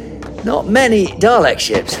 Not many Dalek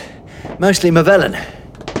ships. Mostly Movellan.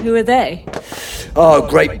 Who are they? Oh,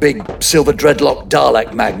 great big silver dreadlock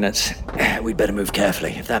Dalek magnets. We'd better move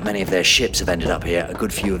carefully. If that many of their ships have ended up here, a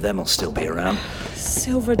good few of them will still be around.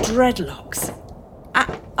 Silver dreadlocks.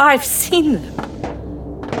 I've seen them.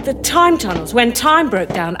 The time tunnels, when time broke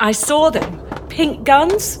down, I saw them. Pink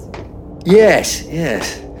guns? Yes.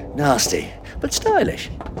 Nasty, but stylish.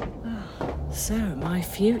 So, my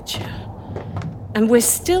future. And we're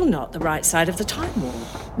still not the right side of the time war.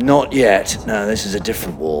 Not yet. No, this is a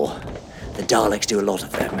different war. The Daleks do a lot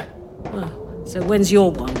of them. Oh, so when's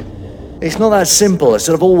your one? It's not that simple. It's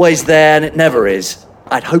sort of always there and it never is.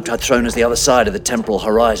 I'd hoped I'd thrown us the other side of the temporal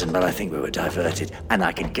horizon, but I think we were diverted. And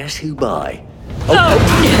I can guess who by. Oh,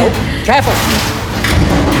 careful!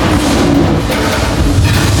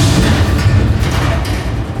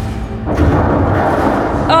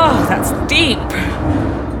 Oh, that's deep.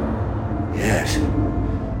 Yes.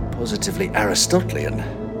 Positively Aristotelian.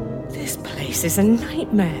 This place is a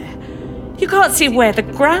nightmare. You can't see where the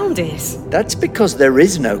ground is. That's because there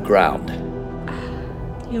is no ground.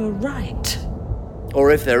 You're right. Or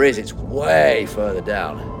if there is, it's way further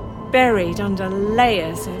down. Buried under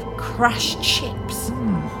layers of crushed ships.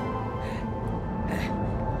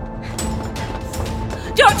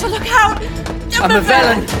 Doctor, look out! I'm a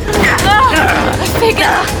villain! A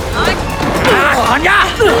figure! Anya!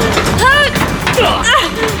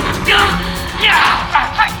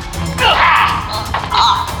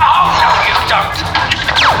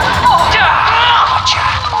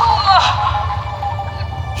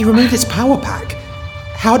 He removed its power pack.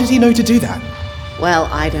 How did he know to do that? Well,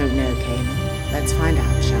 I don't know, Cayman. Let's find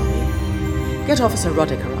out, shall we? Get Officer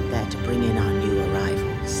Rodica up there to bring in our new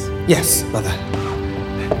arrivals. Yes, Mother.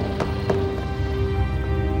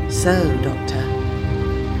 So, Doctor,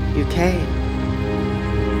 you came.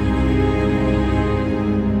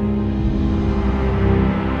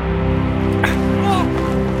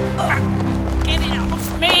 Get it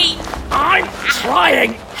off me! I'm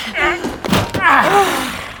trying!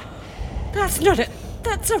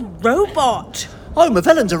 That's a robot. Oh,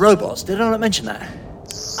 Movellans are robots. Did I not mention that?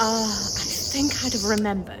 I think I'd have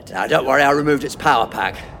remembered. Now, don't worry, I removed its power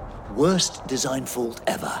pack. Worst design fault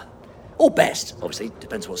ever. Or best, obviously,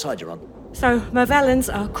 depends what side you're on. So,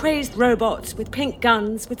 Movellans are crazed robots with pink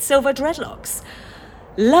guns with silver dreadlocks.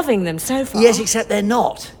 Loving them so far. Yes, except they're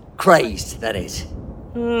not. Crazed, that is.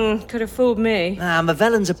 Could have fooled me.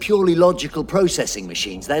 Movellans are purely logical processing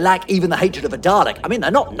machines. They lack even the hatred of a Dalek. I mean,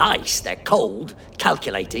 they're not nice. They're cold,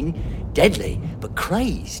 calculating, deadly, but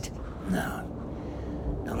crazed. No.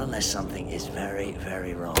 Not unless something is very,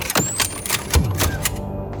 very wrong.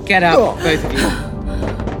 Get up, both of you.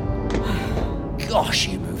 Gosh,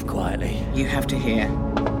 you move quietly. You have to hear.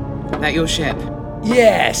 That your ship?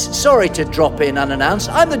 Yes, sorry to drop in unannounced.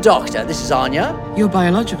 I'm the Doctor. This is Anya. You're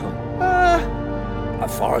biological.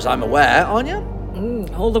 As far as I'm aware, Anya?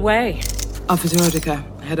 All the way. Officer Rodica,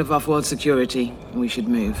 head of off-world security. We should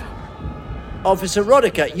move. Officer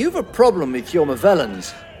Rodica, you've a problem with your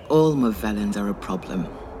Movellans. All Movellans are a problem.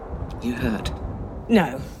 You hurt?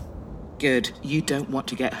 No. Good. You don't want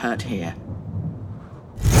to get hurt here.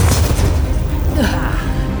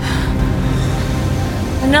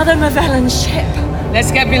 Another Movellan ship.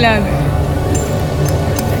 Let's get below.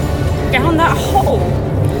 Down that hole.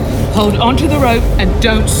 Hold onto the rope and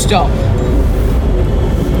don't stop.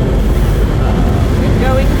 We're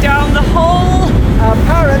going down the hole.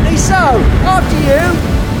 Apparently so. After you.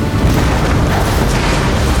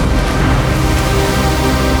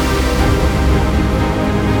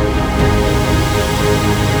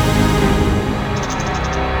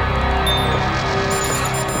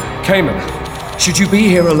 Cayman, should you be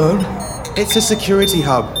here alone? It's a security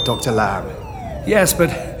hub, Dr. Lamb. Yes, but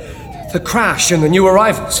the crash and the new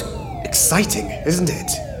arrivals. Exciting, isn't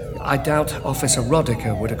it? I doubt Officer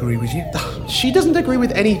Rodica would agree with you. She doesn't agree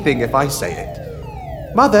with anything if I say it.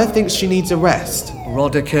 Mother thinks she needs a rest.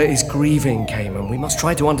 Rodica is grieving, Cayman. We must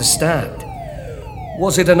try to understand.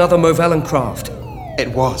 Was it another Movellan craft? It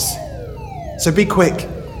was. So be quick.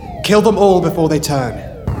 Kill them all before they turn.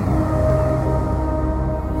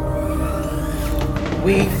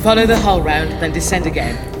 We follow the hull round, then descend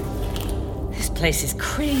again. This place is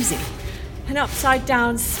crazy. An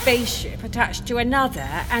upside-down spaceship attached to another,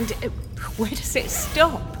 and where does it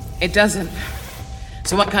stop? It doesn't.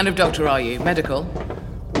 So what kind of doctor are you? Medical?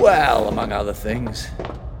 Well, among other things.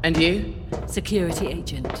 And you? Security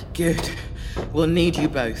agent. Good. We'll need you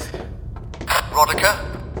both. Rodica?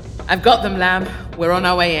 I've got them, Lamb. We're on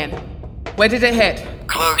our way in. Where did it hit?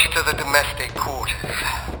 Close to the domestic quarters.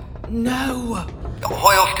 No!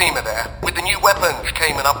 Hoyle's team are there. With the new weapons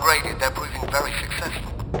Cayman upgraded, they're proving very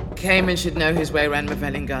successful. Cayman should know his way around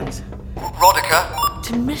Mavellan guns. Rodica?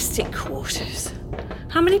 Domestic quarters?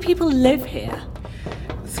 How many people live here?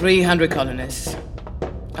 300 colonists.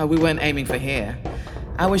 Oh, we weren't aiming for here.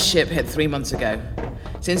 Our ship hit 3 months ago.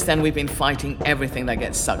 Since then, we've been fighting everything that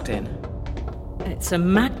gets sucked in. It's a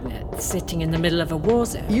magnet sitting in the middle of a war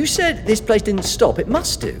zone. You said this place didn't stop. It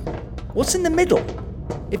must do. What's in the middle?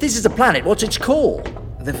 If this is a planet, what's its core?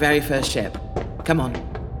 The very first ship. Come on.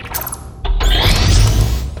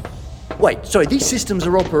 Wait, sorry, these systems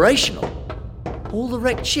are operational? All the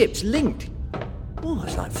wrecked ships linked? Oh,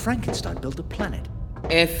 it's like Frankenstein built a planet.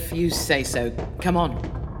 If you say so. Come on.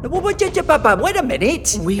 Wait a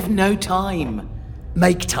minute! We've no time.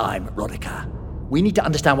 Make time, Rodica. We need to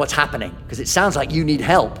understand what's happening, because it sounds like you need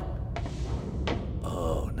help.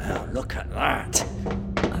 Oh, now look at that.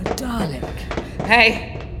 A Dalek.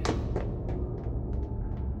 Hey!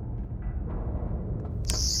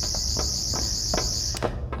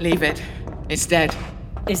 Leave it. It's dead.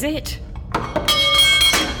 Is it?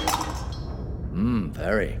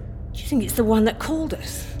 Very. Do you think it's the one that called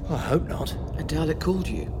us? I hope not. A Dalek called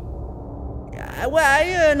you?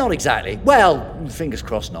 Not exactly. Well, fingers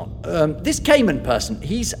crossed not. This Cayman person,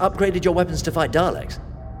 he's upgraded your weapons to fight Daleks.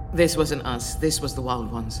 This wasn't us. This was the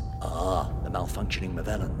Wild Ones. Ah, the malfunctioning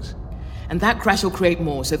Mavellans. And that crash will create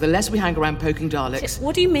more, so the less we hang around poking Daleks...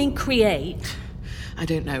 What do you mean, create? I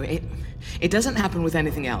don't know. It doesn't happen with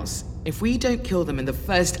anything else. If we don't kill them in the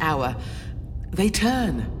first hour, they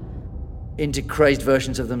turn. Into crazed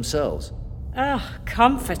versions of themselves. Ah,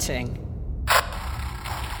 comforting.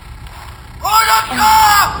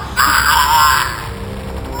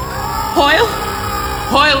 Hoyle?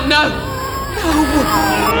 Hoyle, no!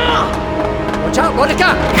 Watch out, Rodica!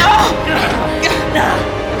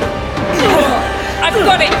 I've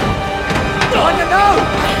got it!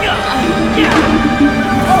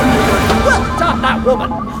 Well done, that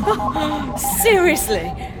woman!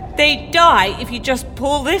 Seriously? They die if you just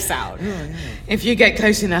pull this out. If you get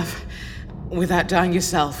close enough, without dying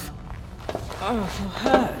yourself. Oh,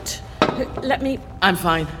 hurt. Let me... I'm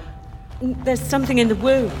fine. There's something in the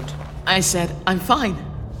wound. I said, I'm fine.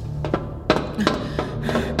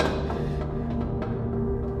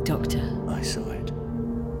 Doctor. I saw it.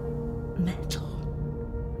 Metal.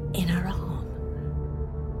 In her arm.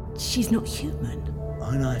 She's not human.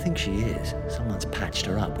 Oh no, I think she is. Someone's patched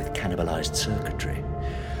her up with cannibalized circuitry.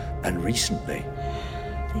 And recently...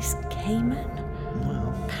 This Cayman? Well...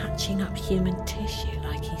 Patching up human tissue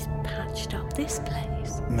like he's patched up this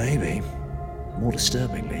place. Maybe. More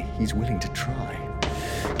disturbingly, he's willing to try.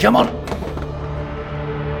 Come on!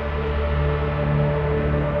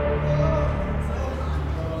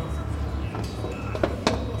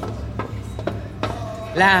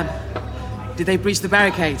 Lamb, did they breach the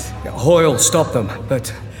barricades? Hoyle stopped them,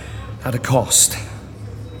 but at a cost.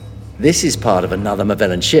 This is part of another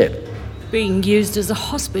Mavellan ship. Being used as a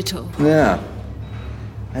hospital. Yeah.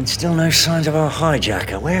 And still no signs of our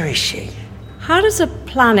hijacker. Where is she? How does a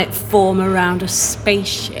planet form around a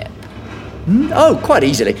spaceship? Oh, quite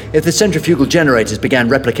easily. If the centrifugal generators began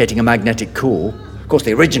replicating a magnetic core. Of course,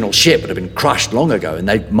 the original ship would have been crushed long ago, and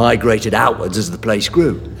they migrated outwards as the place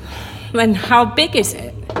grew. Then how big is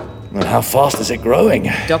it? Well, how fast is it growing?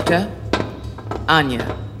 Doctor,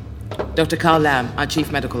 Anya. Dr. Carl Lamb, our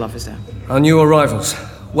Chief Medical Officer. Our new arrivals.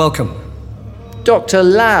 Welcome. Dr.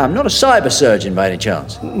 Lamb, not a cyber surgeon by any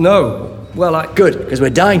chance? No. Well, Good, because we're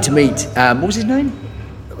dying to meet... what was his name?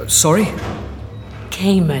 Sorry?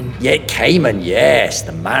 Cayman. Yeah, Cayman, yes.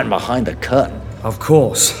 The man behind the curtain. Of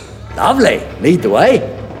course. Lovely. Lead the way.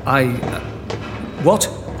 What?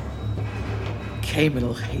 Cayman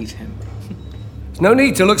will hate him. No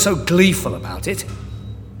need to look so gleeful about it.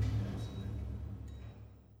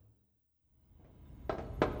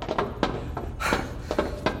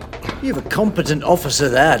 You have a competent officer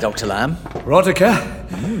there, Dr. Lamb. Rodica?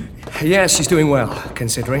 Yes, she's doing well,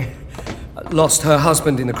 considering. Lost her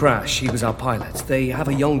husband in the crash. He was our pilot. They have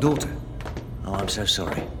a young daughter. Oh, I'm so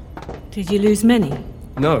sorry. Did you lose many?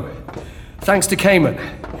 No. Thanks to Cayman.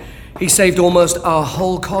 He saved almost our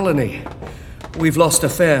whole colony. We've lost a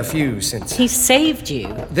fair few since. He saved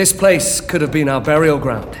you. This place could have been our burial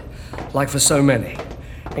ground, like for so many,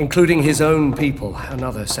 including his own people.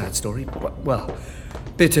 Another sad story. Well,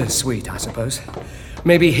 bittersweet, I suppose.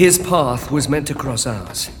 Maybe his path was meant to cross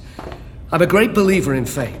ours. I'm a great believer in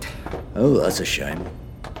fate. Oh, that's a shame.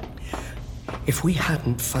 If we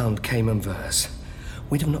hadn't found Cayman Verse,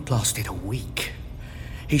 we'd have not lasted a week.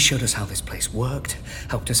 He showed us how this place worked,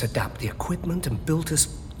 helped us adapt the equipment, and built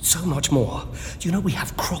us so much more. Do you know we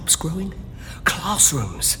have crops growing?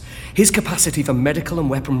 Classrooms. His capacity for medical and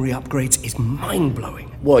weaponry upgrades is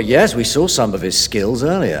mind-blowing. Well, yes, we saw some of his skills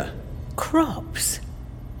earlier. Crops?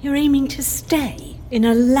 You're aiming to stay in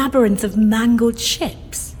a labyrinth of mangled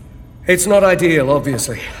ships? It's not ideal,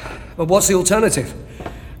 obviously. But what's the alternative?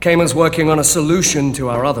 Cayman's working on a solution to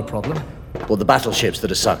our other problem. Well, the battleships that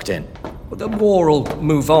are sucked in. Well, the war will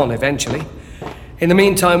move on eventually. In the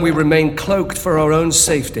meantime, we remain cloaked for our own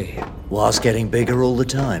safety. Whilst getting bigger all the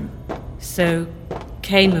time. So,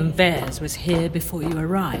 Cayman Verse was here before you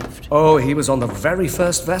arrived? Oh, he was on the very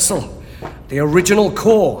first vessel. The original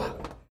core.